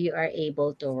or you are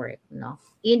able to work. No.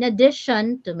 In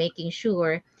addition to making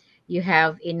sure you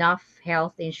have enough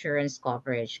health insurance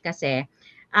coverage, kasi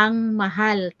ang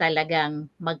mahal talagang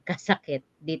magkasakit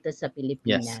dito sa Yes.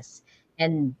 Pilipinas.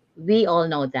 And we all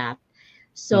know that.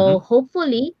 Mm-hmm. So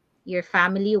hopefully your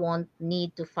family won't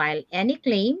need to file any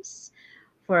claims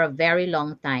for a very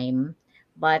long time,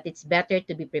 but it's better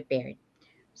to be prepared.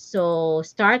 So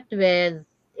start with,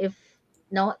 if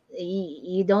no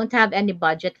you don't have any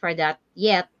budget for that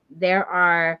yet, there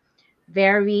are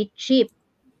very cheap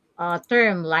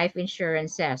term life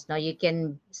insurances. Now you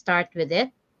can start with it.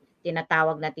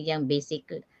 Tinatawag natin yung basic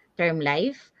term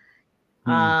life,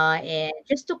 Mm-hmm. and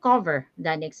just to cover the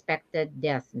unexpected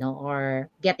death, no, or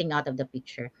getting out of the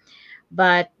picture.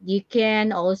 But you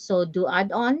can also do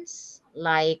add-ons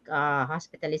like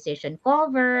hospitalization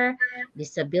cover,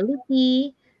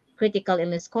 disability, critical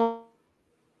illness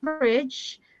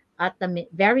coverage at a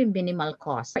very minimal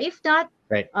cost. Or if not,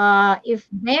 Right. if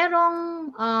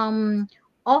merong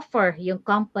offer yung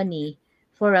company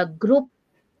for a group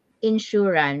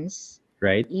insurance,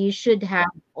 Right. you should have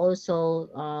also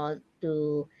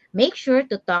to make sure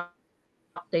to talk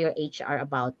to your HR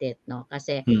about it, no?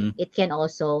 Kasi it can Mm-hmm.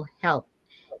 also help.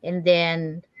 And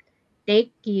then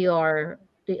take your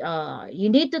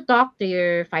you need to talk to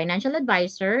your financial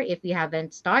advisor if you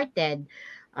haven't started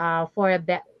for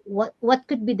what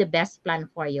could be the best plan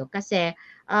for you, kasi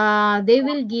they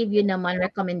will give you naman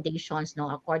recommendations, no,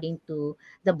 according to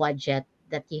the budget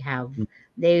that you have.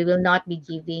 They will not be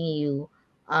giving you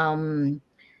um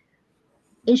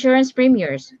insurance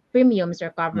premiums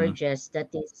or Mm-hmm. coverages that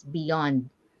is beyond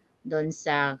don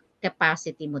sa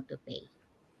capacity mo to pay.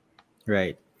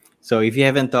 Right. So if you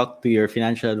haven't talked to your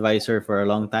financial advisor for a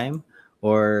long time,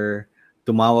 or to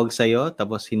tumawag sa'yo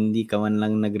tapos hindi ka man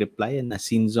lang nag-reply na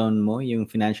sin zone mo yung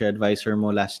financial advisor mo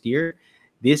last year,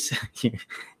 this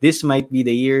this might be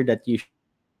the year that you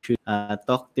should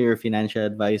talk to your financial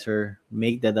advisor,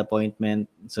 make that appointment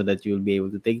so that you'll be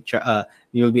able to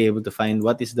you'll be able to find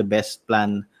what is the best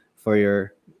plan for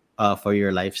your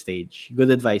life stage.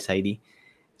 Good advice, Heidi.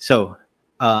 So,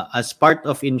 as part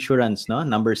of insurance, no,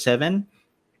 number 7,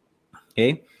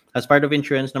 okay, as part of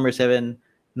insurance, number 7,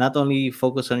 not only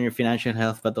focus on your financial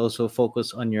health but also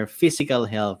focus on your physical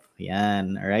health.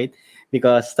 Yan, all right?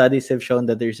 Because studies have shown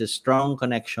that there's a strong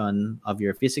connection of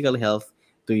your physical health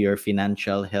to your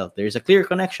financial health. There's a clear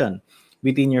connection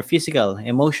between your physical,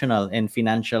 emotional, and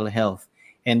financial health.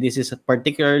 And this is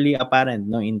particularly apparent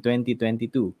no in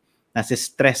 2022.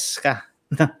 Nasa-stress ka.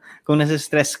 Kung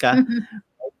nasa-stress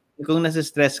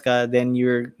ka, then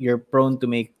you're prone to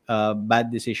make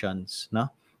bad decisions, no?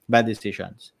 Bad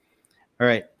decisions. All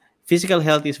right. Physical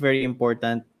health is very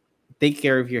important. Take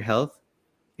care of your health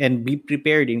and be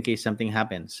prepared in case something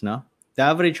happens, no? The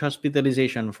average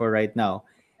hospitalization for right now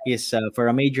is for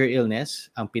a major illness,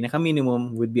 ang pinaka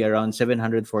minimum would be around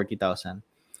 740,000.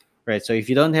 Right? So if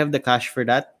you don't have the cash for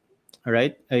that, all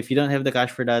right? If you don't have the cash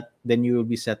for that, then you will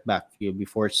be set back. You'll be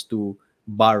forced to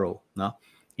borrow, no?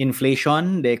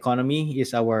 Inflation, the economy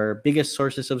is our biggest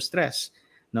sources of stress,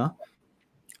 no?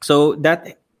 So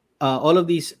that all of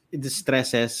these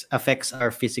stresses affects our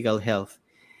physical health.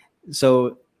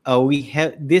 So we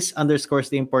have this underscores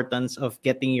the importance of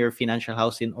getting your financial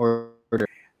house in order,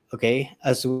 okay,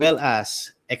 as well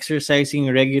as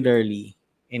exercising regularly,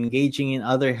 engaging in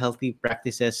other healthy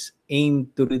practices aimed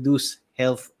to reduce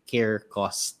health care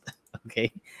costs.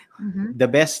 Okay, the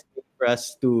best way for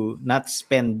us to not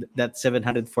spend that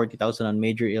 740,000 on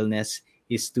major illness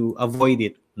is to avoid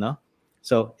it, no?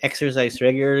 So exercise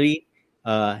regularly,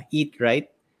 eat right,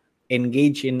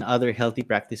 engage in other healthy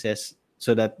practices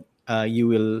so that you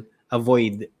will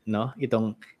avoid no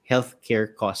itong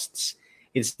healthcare costs.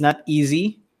 It's not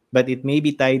easy, but it may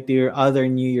be tied to your other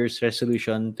New Year's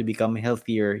resolution to become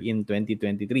healthier in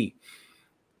 2023.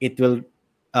 It will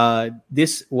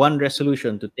this one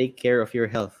resolution to take care of your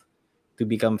health, to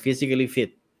become physically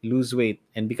fit, lose weight,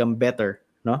 and become better,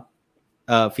 no,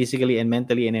 physically and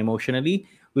mentally and emotionally,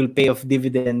 will pay off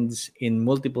dividends in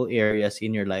multiple areas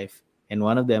in your life, and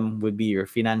one of them would be your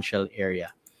financial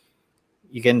area.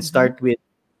 You can start with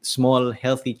small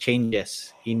healthy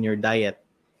changes in your diet,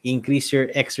 increase your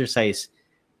exercise,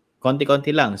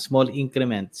 konti-konti lang, small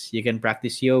increments. You can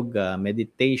practice yoga,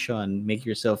 meditation, make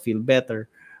yourself feel better,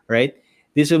 right?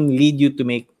 This will lead you to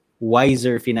make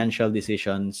wiser financial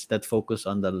decisions that focus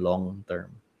on the long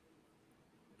term.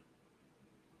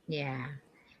 Yeah,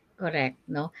 correct,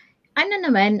 no? Ano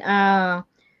naman,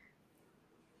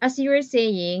 as you were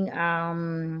saying,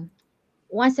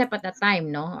 one step at a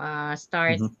time, no?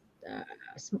 Start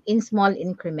in small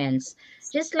increments.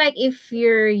 Just like if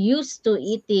you're used to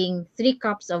eating 3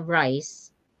 cups of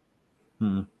rice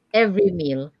every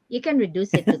meal, you can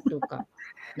reduce it to 2 cups.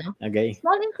 No? Okay.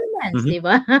 Small increments, di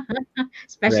ba?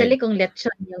 Especially Right. kung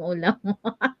lechon yung ulam mo.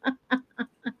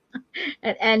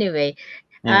 And anyway,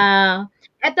 Yeah.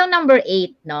 eto number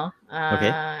 8, no?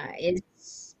 Okay.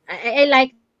 Is I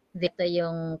like this. Ito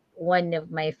yung one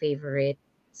of my favorite.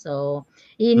 So,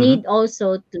 you need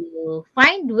also to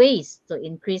find ways to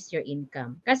increase your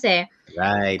income. Kasi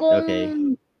Right. kung Okay.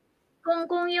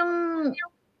 kung yung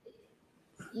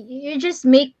you just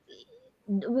make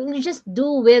you just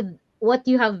do with what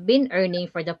you have been earning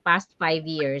for the past 5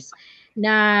 years,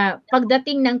 na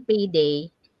pagdating ng payday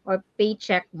or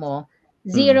paycheck mo,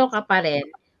 zero ka pa rin.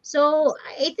 So,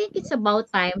 I think it's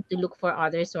about time to look for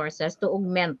other sources to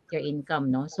augment your income,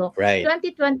 no? So, Right.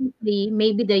 2023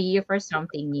 may be the year for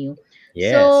something new.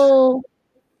 Yes. So,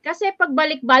 kasi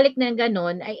pagbalik-balik na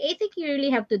ganun, I think you really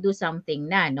have to do something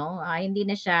na, no? Hindi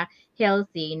na siya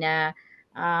healthy na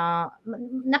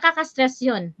nakaka-stress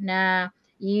yun na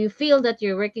you feel that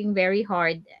you're working very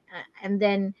hard and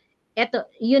then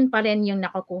yun pa rin yung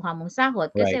nakukuha mong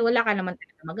sahod kasi Right. wala ka naman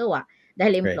talaga magawa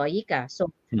dahil Right. employee ka. So,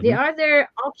 the other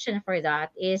option for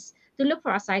that is to look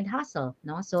for a side hustle,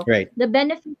 no? So, Right. the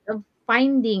benefit of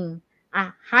finding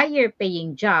a higher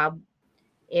paying job,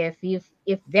 if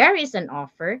there is an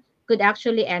offer, could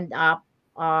actually end up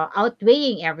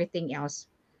outweighing everything else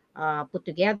put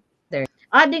together.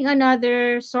 Adding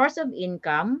another source of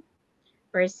income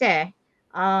per se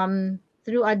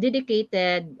through a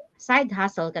dedicated side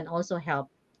hustle can also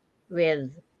help with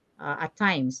at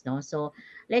times, no? So,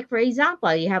 like for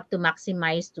example, you have to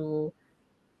maximize to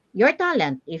your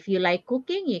talent. If you like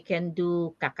cooking, you can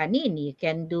do kakanin, you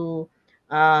can do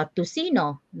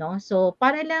tocino, no? So,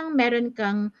 para lang meron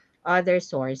kang other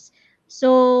source.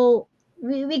 So,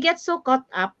 we get so caught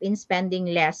up in spending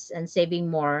less and saving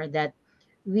more that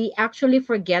we actually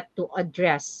forget to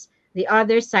address the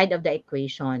other side of the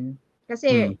equation.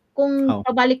 Kasi Mm. kung Oh,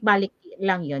 pabalik-balik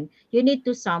lang yun, you need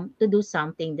to do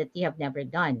something that you have never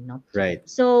done, no? right.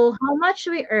 So how much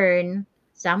we earn,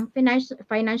 some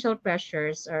financial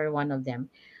pressures are one of them.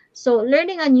 So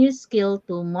learning a new skill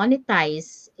to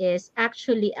monetize is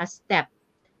actually a step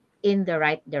in the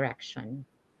right direction.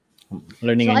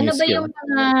 Learning So a new ano ba skill. yung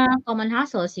mga common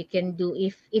hustles you can do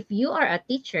if you are a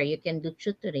teacher, you can do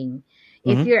tutoring.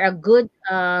 If Mhm. you're a good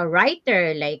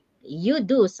writer like you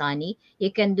do, Sunny,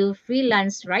 you can do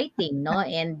freelance writing, no?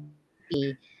 And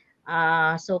be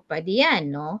so pwede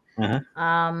yan, no? Uh-huh.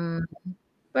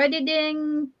 Pwede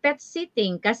ding pet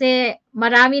sitting kasi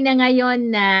marami na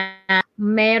ngayon na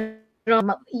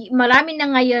marami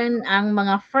na ngayon ang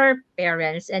mga fur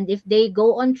parents, and if they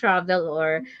go on travel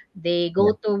or they Yeah.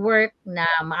 go to work na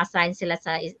ma-assign sila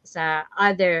sa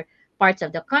other parts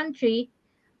of the country,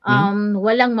 Mhm.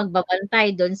 walang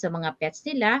magbabantay doon sa mga pets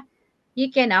nila,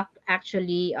 you can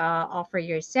actually offer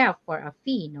yourself for a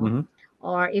fee, no? Mhm.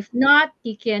 Or if not,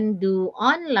 you can do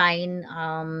online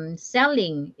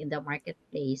selling in the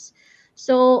marketplace.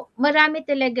 So, marami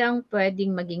talagang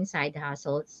pwedeng maging side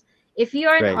hustles. If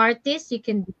you're an Right. artist, you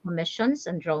can do commissions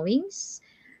and drawings.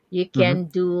 You Mhm. can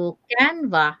do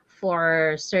Canva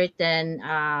for certain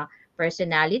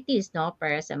personalities, no?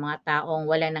 Para sa mga taong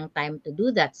wala ng time to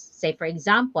do that. Say, for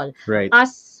example, Right.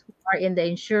 us who are in the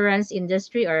insurance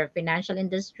industry or financial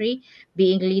industry,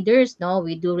 being leaders, no,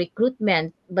 we do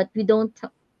recruitment, but we don't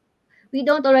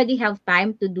already have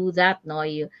time to do that, no.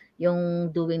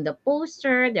 Yung doing the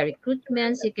poster, the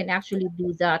recruitments, you can actually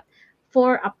do that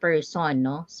for a person,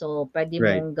 no. So pwede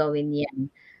Right. mong gawin yan,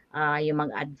 yung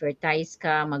mag-advertise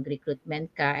ka,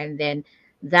 mag-recruitment ka, and then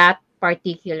that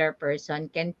particular person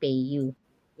can pay you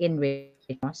in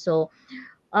return, no? So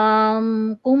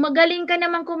kung magaling ka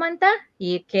naman kumanta,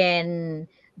 you can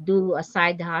do a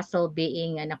side hustle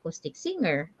being an acoustic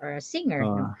singer or a singer,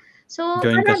 no? Uh, So,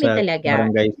 Join ka marami sa talaga.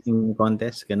 barangay singing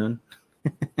contest, ganun.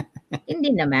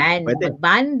 Hindi naman, Pwede.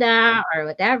 magbanda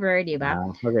or whatever, di ba?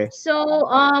 Okay. So,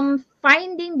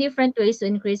 finding different ways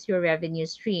to increase your revenue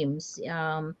streams,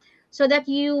 so that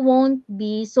you won't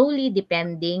be solely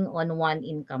depending on one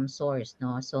income source,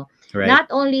 no? So, Right.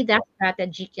 not only that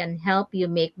strategy can help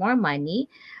you make more money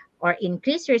or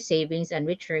increase your savings and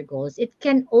reach your goals, it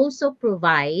can also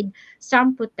provide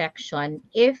some protection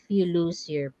if you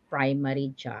lose your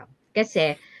primary job.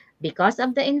 Kasi because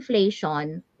of the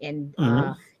inflation, and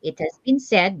Mhm. it has been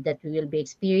said that we will be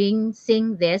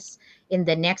experiencing this in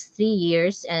the next 3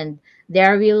 years, and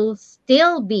there will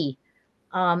still be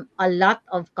a lot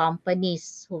of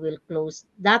companies who will close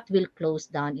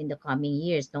down in the coming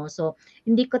years, no? So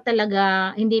hindi pa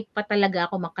talaga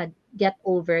ako maka-get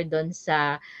over doon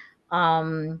sa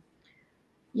um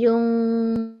yung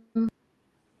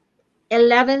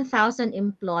 11,000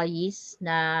 employees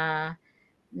na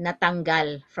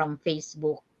natanggal from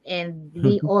Facebook. And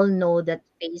we all know that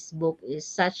Facebook is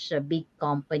such a big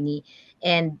company,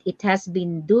 and it has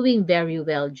been doing very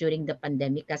well during the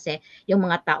pandemic kasi yung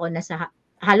mga tao na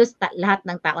halos lahat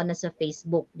ng tao na sa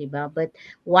Facebook, 'di ba? But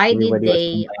why did Everybody was they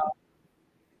combined.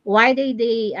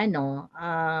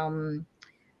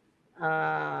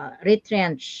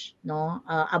 retrench, no,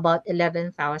 about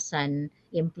 11,000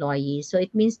 employees. So it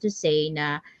means to say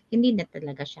na hindi na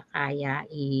talaga siya kaya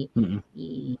Mm-mm.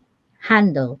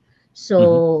 i-handle. Mhm.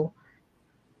 So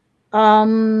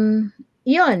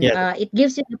yun, Yeah. it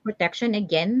gives you the protection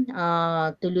again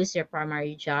to lose your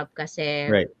primary job kasi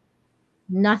Right.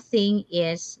 nothing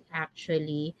is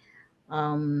actually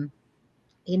um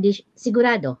hindi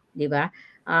sigurado, 'di ba?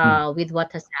 Mm. With what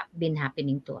has been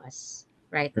happening to us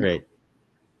right now. Right.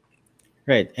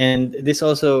 Right. And this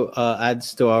also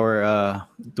adds to our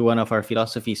to one of our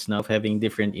philosophies now of having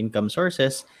different income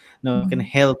sources now can Mhm.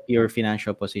 help your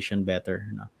financial position better,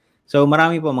 no. So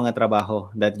marami po mga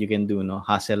trabaho that you can do, no.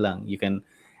 Hustle lang. You can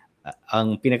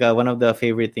ang pinaka one of the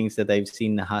favorite things that I've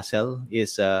seen na hustle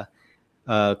is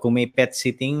kung may pet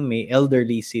sitting, may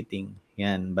elderly sitting.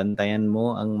 Yan, bantayan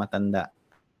mo ang matanda.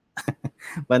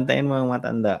 Bantayan mo ang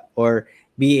matanda. Or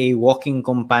be a walking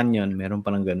companion. Meron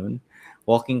palang ganun.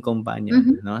 Walking companion.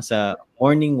 Mhm. No? Sa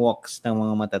morning walks ng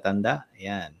mga matatanda.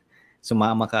 Yan.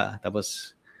 Sumama ka.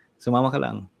 Tapos, sumama ka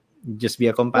lang. Just be a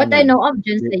What I companion. know of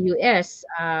dyan sa US,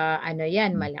 ano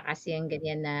yan, malakas yung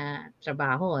ganyan na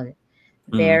trabaho.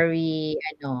 Mm. Very,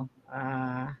 It's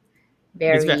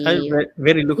very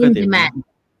very in lucrative. No? demand.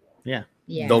 Yeah.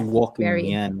 Yeah, Dog walking. very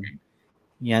in Yan.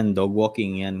 Yan, dog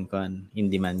walking. Yan, in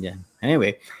demand yan.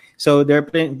 Anyway, So there are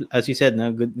as you said,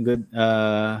 no, good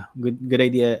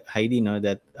idea, Heidi. No,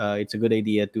 that it's a good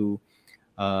idea to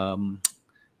um,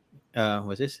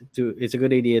 what's this? It's a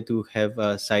good idea to have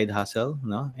a side hustle,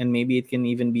 no, and maybe it can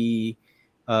even be,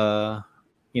 uh,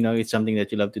 it's something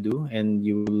that you love to do, and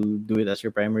you will do it as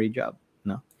your primary job,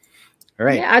 no. All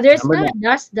right, Yeah, others number na nine.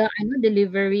 does the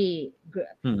delivery,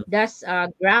 Hmm. does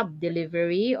Grab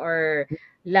delivery or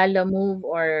Lala Move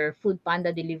or Food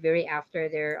Panda delivery after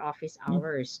their office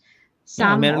hours.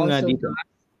 Yeah, Some meron nga also dito.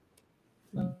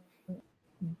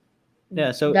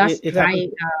 Yeah, so does it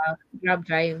happens. Grab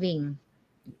driving.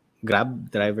 Grab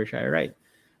driver siya, right?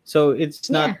 So it's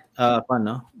Yeah, not fun,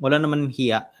 no? Wala naman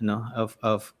hiya, no, of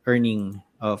earning,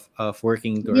 of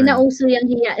working to hindi na earn. uso yung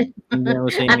hiya Hindi na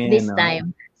uso yung at ganyan, this no? time.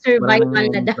 Wala nang Survival na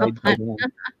ganyang pride dapat. na ganyan.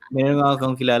 Meron nga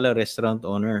akong kilala, restaurant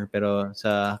owner,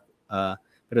 ah,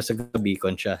 pero sa gabi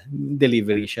kon siya,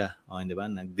 delivery siya. Oh, di ba?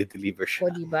 Nagde-deliver O, siya.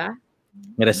 di ba?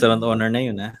 Restaurant owner na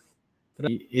yun, ha? Pero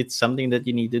it's something that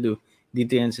you need to do.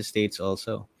 Dito yan sa States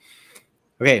also.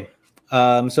 Okay.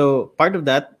 So part of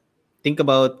that, think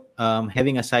about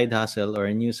having a side hustle or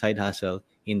a new side hustle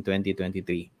in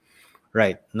 2023.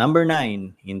 Right. Number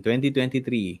 9 in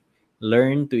 2023,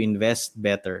 learn to invest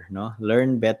better, no?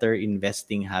 Learn better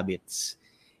investing habits.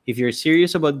 If you're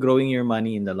serious about growing your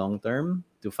money in the long term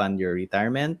to fund your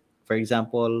retirement, for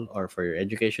example, or for your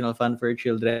educational fund for your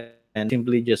children,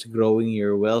 simply just growing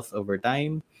your wealth over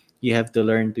time, you have to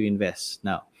learn to invest.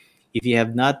 Now, if you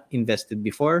have not invested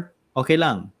before, okay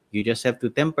lang. You just have to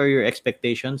temper your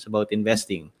expectations about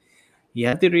investing. You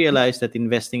have to realize that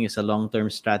investing is a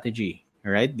long-term strategy,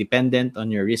 all right? Dependent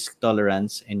on your risk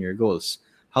tolerance and your goals.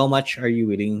 How much are you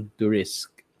willing to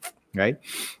risk, right?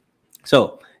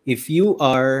 So, if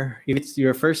it's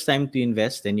your first time to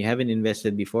invest and you haven't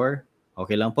invested before,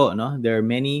 okay lang po, no? There are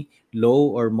many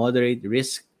low or moderate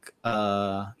risk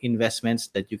investments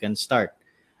that you can start.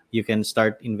 You can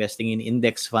start investing in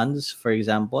index funds, for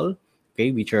example,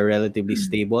 okay, which are relatively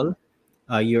stable.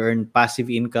 You earn passive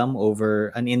income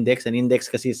over an index. An index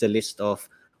kasi is a list of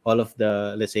all of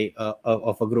the, let's say,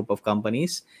 of a group of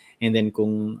companies, and then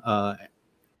kung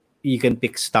you can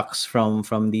pick stocks from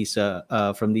these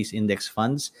index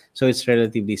funds, so it's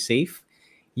relatively safe.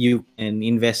 You can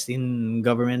invest in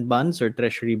government bonds or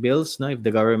treasury bills. No, if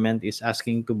the government is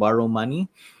asking to borrow money,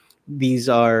 these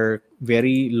are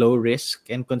very low risk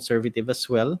and conservative as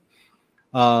well.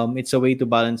 It's a way to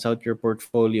balance out your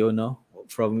portfolio, no,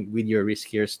 from with your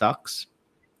riskier stocks.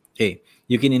 Okay,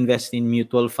 you can invest in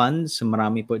mutual funds.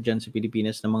 Marami po dyan sa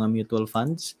Pilipinas na mga mutual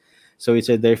funds. So it's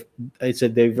a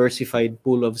diversified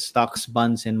pool of stocks,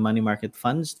 bonds, and money market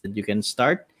funds that you can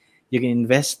start. You can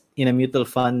invest in a mutual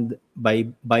fund by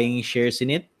buying shares in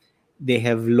it. They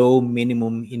have low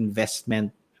minimum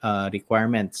investment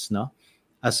requirements, no?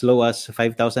 As low as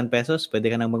 5,000 pesos,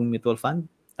 pwede ka nang mag-mutual fund.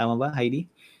 Tama ba, Heidi?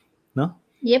 No?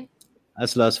 Yep.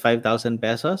 As low as 5,000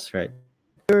 pesos, right?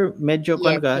 You're medyo Yes,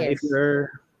 kon ka, yes.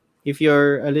 if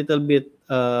you're a little bit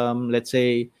let's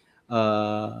say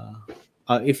uh,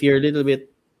 if you're a little bit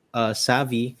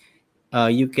savvy,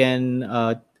 you can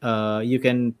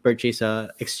purchase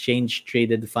exchange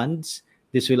traded funds.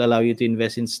 This will allow you to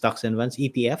invest in stocks and bonds,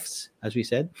 ETFs, as we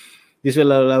said. This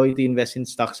will allow you to invest in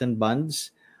stocks and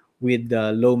bonds with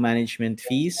low management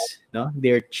fees. No,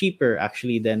 they're cheaper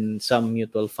actually than some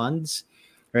mutual funds,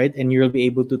 right? And you'll be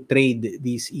able to trade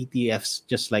these ETFs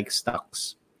just like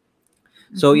stocks.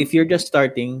 So Mm-hmm. if you're just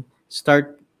starting,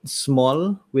 start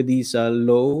small with these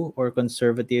low or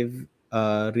conservative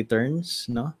returns,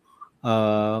 no,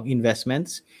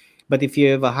 investments. But if you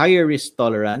have a higher risk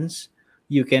tolerance,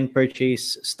 you can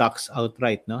purchase stocks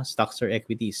outright, no, stocks or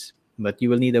equities. But you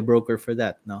will need a broker for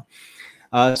that, no.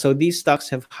 So these stocks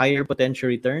have higher potential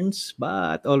returns,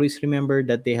 but always remember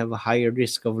that they have a higher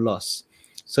risk of loss.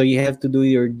 So you have to do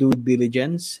your due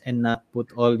diligence and not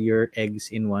put all your eggs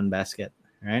in one basket,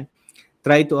 right?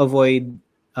 Try to avoid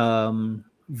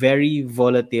very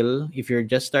volatile, if you're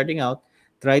just starting out,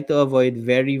 try to avoid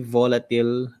very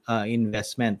volatile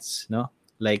investments, no,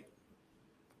 like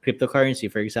cryptocurrency,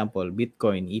 for example,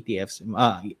 Bitcoin, ETFs,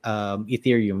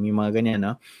 Ethereum, yung mga ganyan,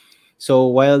 no. So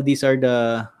while these are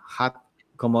the hot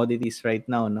commodities right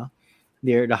now, no,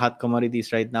 they're the hot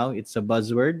commodities right now, it's a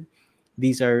buzzword.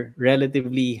 These are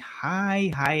relatively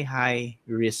high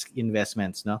risk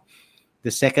investments, no. The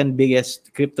second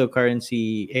biggest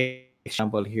cryptocurrency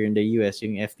example here in the US,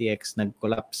 yung FTX,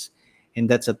 nag-collapse. And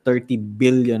that's a 30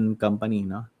 billion company,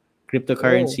 no? Oh.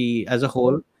 Cryptocurrency as a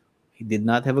whole, it did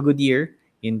not have a good year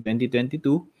in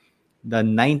 2022. The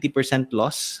 90%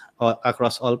 loss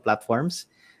across all platforms.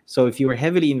 So if you were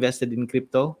heavily invested in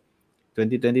crypto,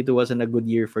 2022 wasn't a good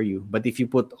year for you. But if you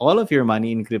put all of your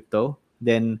money in crypto,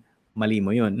 then mali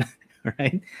mo yun.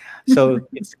 Right? So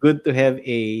it's good to have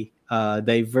a Balance.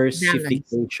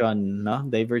 diversification, no?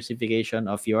 Diversification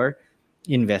of your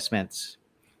investments.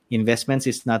 Investments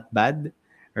is not bad,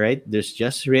 right? There's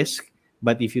just risk,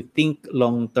 but if you think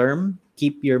long term,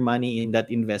 keep your money in that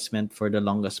investment for the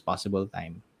longest possible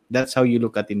time. That's how you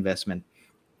look at investment.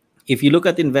 If you look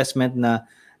at investment na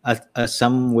as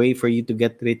some way for you to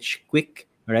get rich quick,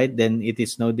 right? Then it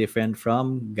is no different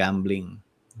from gambling,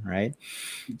 right?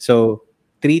 So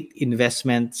treat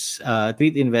investments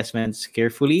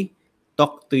carefully.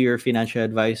 Talk to your financial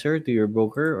advisor, to your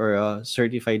broker, or a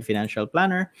certified financial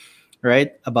planner,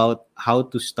 right? About how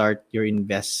to start your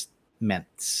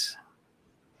investments.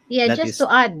 Yeah, That just to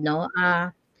is. add, no,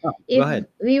 Oh, go if ahead.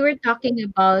 we were talking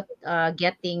about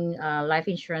getting life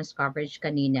insurance coverage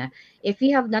kanina, if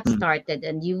you have not Mm. started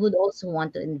and you would also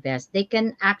want to invest, they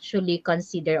can actually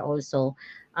consider also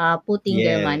putting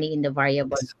their Yes. money in the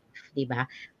variable life, di ba?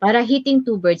 Para hitting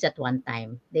two birds at one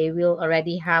time. They will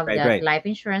already have Right. that Right. life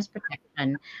insurance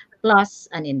protection plus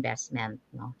an investment,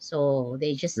 no? So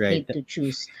they just Right. need to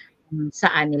choose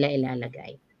saan nila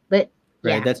ilalagay. But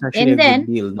Right. yeah, That's actually a and good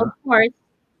then deal, of no? course,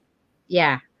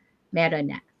 yeah, meron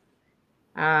na.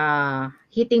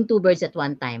 Hitting two birds at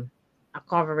one time, a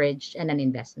coverage and an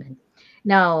investment.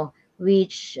 Now,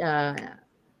 which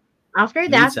after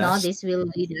Leads that, no, us. this will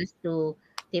lead us to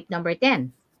tip number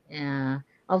 10.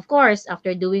 Of course,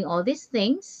 after doing all these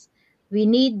things, we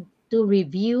need to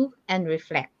review and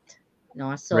reflect.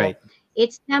 No, so Right.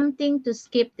 it's tempting to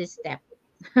skip this step.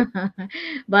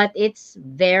 But it's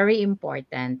very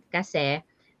important kasi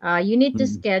you need to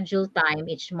Mm. schedule time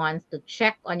each month to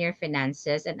check on your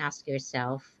finances and ask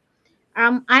yourself,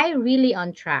 am I really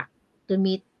on track to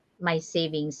meet my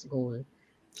savings goal?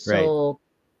 Right. So,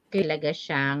 kailangan talaga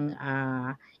siyang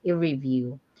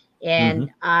i-review. Mm-hmm. And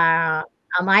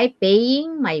am I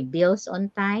paying my bills on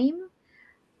time?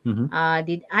 Mm-hmm.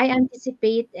 Did I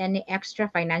anticipate any extra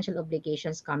financial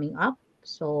obligations coming up?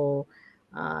 So,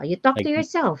 you talk to Like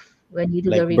yourself when you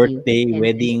do like the review. birthday, And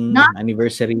if not, wedding,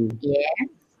 anniversary. yes.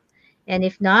 And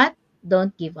if not,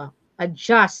 don't give up.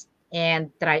 Adjust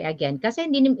and try again. Kasi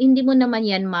hindi mo naman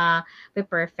yan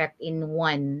ma-perfect in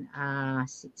one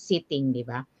sitting, di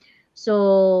ba?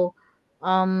 So,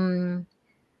 um,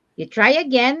 you try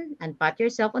again and pat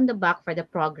yourself on the back for the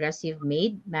progress you've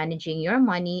made managing your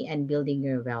money and building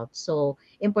your wealth. So,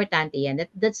 importante yan.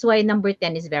 That's why number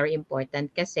 10 is very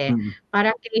important kasi Mm.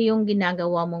 para kayo yung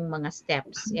ginagawa mong mga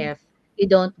steps if you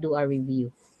don't do a review.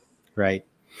 Right.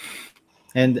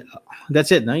 And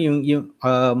that's it, no?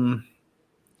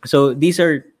 So these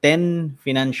are 10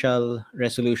 financial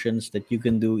resolutions that you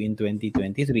can do in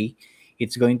 2023.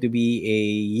 It's going to be a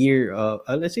year of,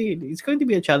 let's say, it's going to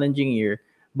be a challenging year,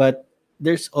 but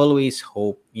there's always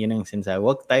hope. Yun ang sinasabi.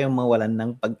 Huwag tayong mawalan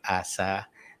ng pag-asa,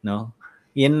 no?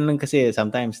 Yan lang kasi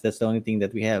sometimes that's the only thing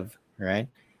that we have,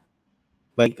 right?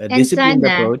 But if you take a And disciplined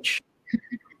sana, approach,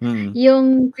 mm,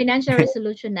 yung financial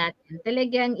resolution natin,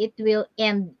 talagang it will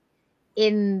end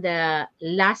in the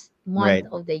last month right,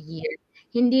 of the year.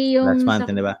 Hindi last yung month,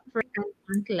 sa di ba? first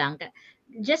month lang.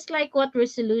 Just like what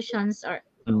resolutions are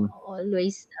Mm,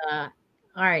 always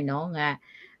are, no? Nga,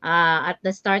 at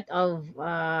the start of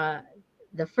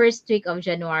the first week of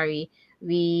January,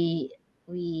 we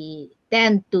we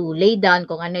tend to lay down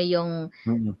kung ano yung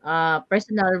mm.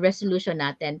 personal resolution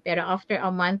natin. Pero after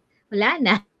a month, wala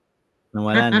na.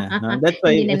 Nawala na, no? That's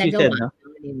Hindi why, na as you nagawa. said, no?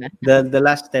 Di ba? The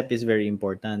last step is very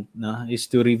important, no? Is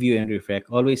to review and reflect.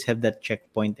 Always have that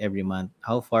checkpoint every month.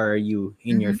 How far are you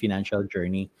in your Mhm. financial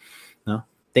journey? No?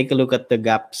 Take a look at the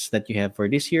gaps that you have for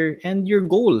this year and your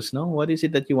goals, no? What is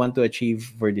it that you want to achieve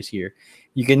for this year?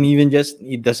 You can even just,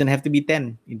 it doesn't have to be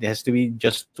 10. It has to be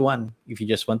just one. If you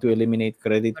just want to eliminate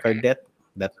credit card Correct. debt,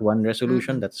 that's one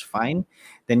resolution. Mm-mm. That's fine.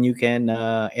 Then you can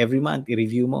every month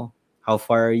review mo. How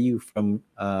far are you from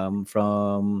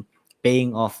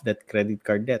paying off that credit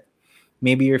card debt?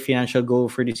 Maybe your financial goal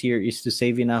for this year is to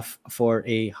save enough for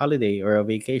a holiday or a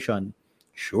vacation.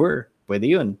 Sure, pwede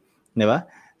yun. Di ba?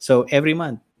 So every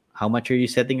month, how much are you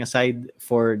setting aside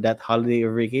for that holiday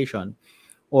or vacation?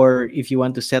 Or if you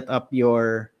want to set up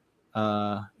your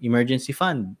emergency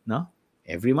fund, no?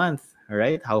 Every month, all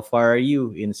right? How far are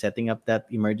you in setting up that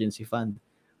emergency fund?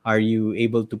 Are you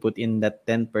able to put in that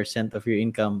 10% of your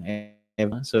income every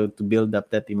month? So to build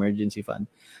up that emergency fund.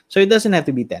 So it doesn't have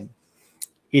to be 10.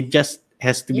 It just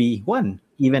has to Yep. be one,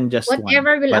 even just one.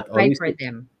 Whatever will But apply always for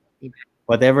them. Diba?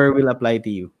 whatever will apply to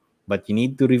you. But you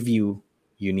need to review,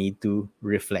 you need to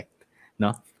reflect,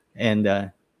 no?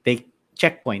 And take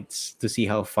checkpoints to see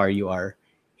how far you are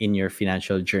in your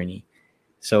financial journey.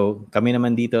 So kami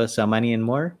naman dito sa Money and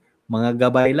More, mga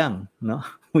gabay lang, no?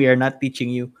 We are not teaching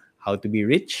you how to be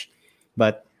rich,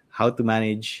 but how to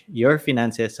manage your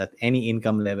finances at any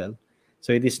income level.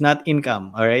 So it is not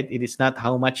income, all right? It is not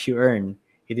how much you earn.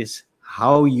 It is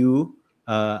how you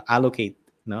allocate,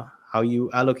 no? How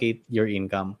you allocate your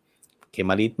income. Kay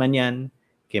maliit man yan,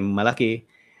 kay malaki,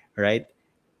 right?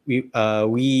 We're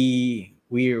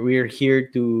here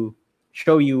to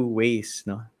show you ways,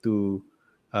 no, to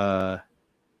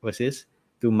what's this?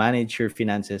 To manage your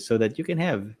finances so that you can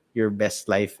have your best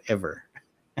life ever.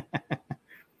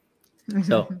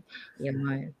 So Yeah.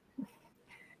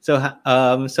 so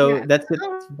Yeah. that's it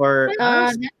for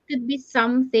us. That could be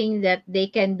something that they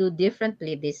can do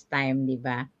differently this time, di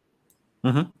ba?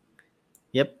 Mhm.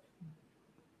 Yep.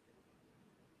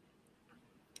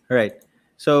 All right.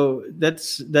 So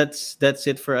that's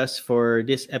it for us for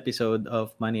this episode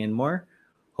of Money and More.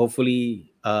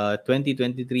 Hopefully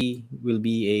 2023 will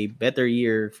be a better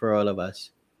year for all of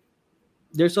us.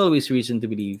 There's always reason to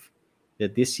believe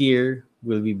that this year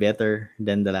will be better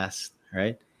than the last,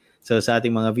 right? So sa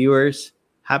ating mga viewers,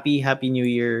 happy new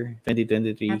year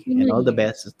 2023 Happy and New all the Year.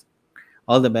 best.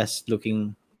 All the best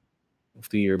looking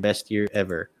to your best year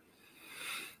ever.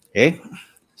 Okay?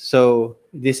 So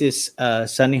this is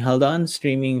Sunny Haldon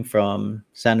streaming from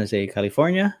San Jose,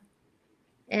 California.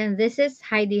 And this is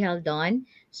Heidi Haldon,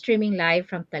 streaming live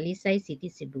from Talisay City,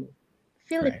 Cebu, Right.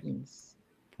 Philippines.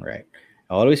 Right.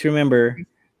 Always remember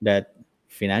that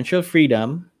financial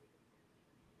freedom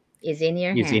Is in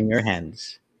your is in your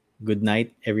hands. hands. Good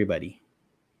night, everybody.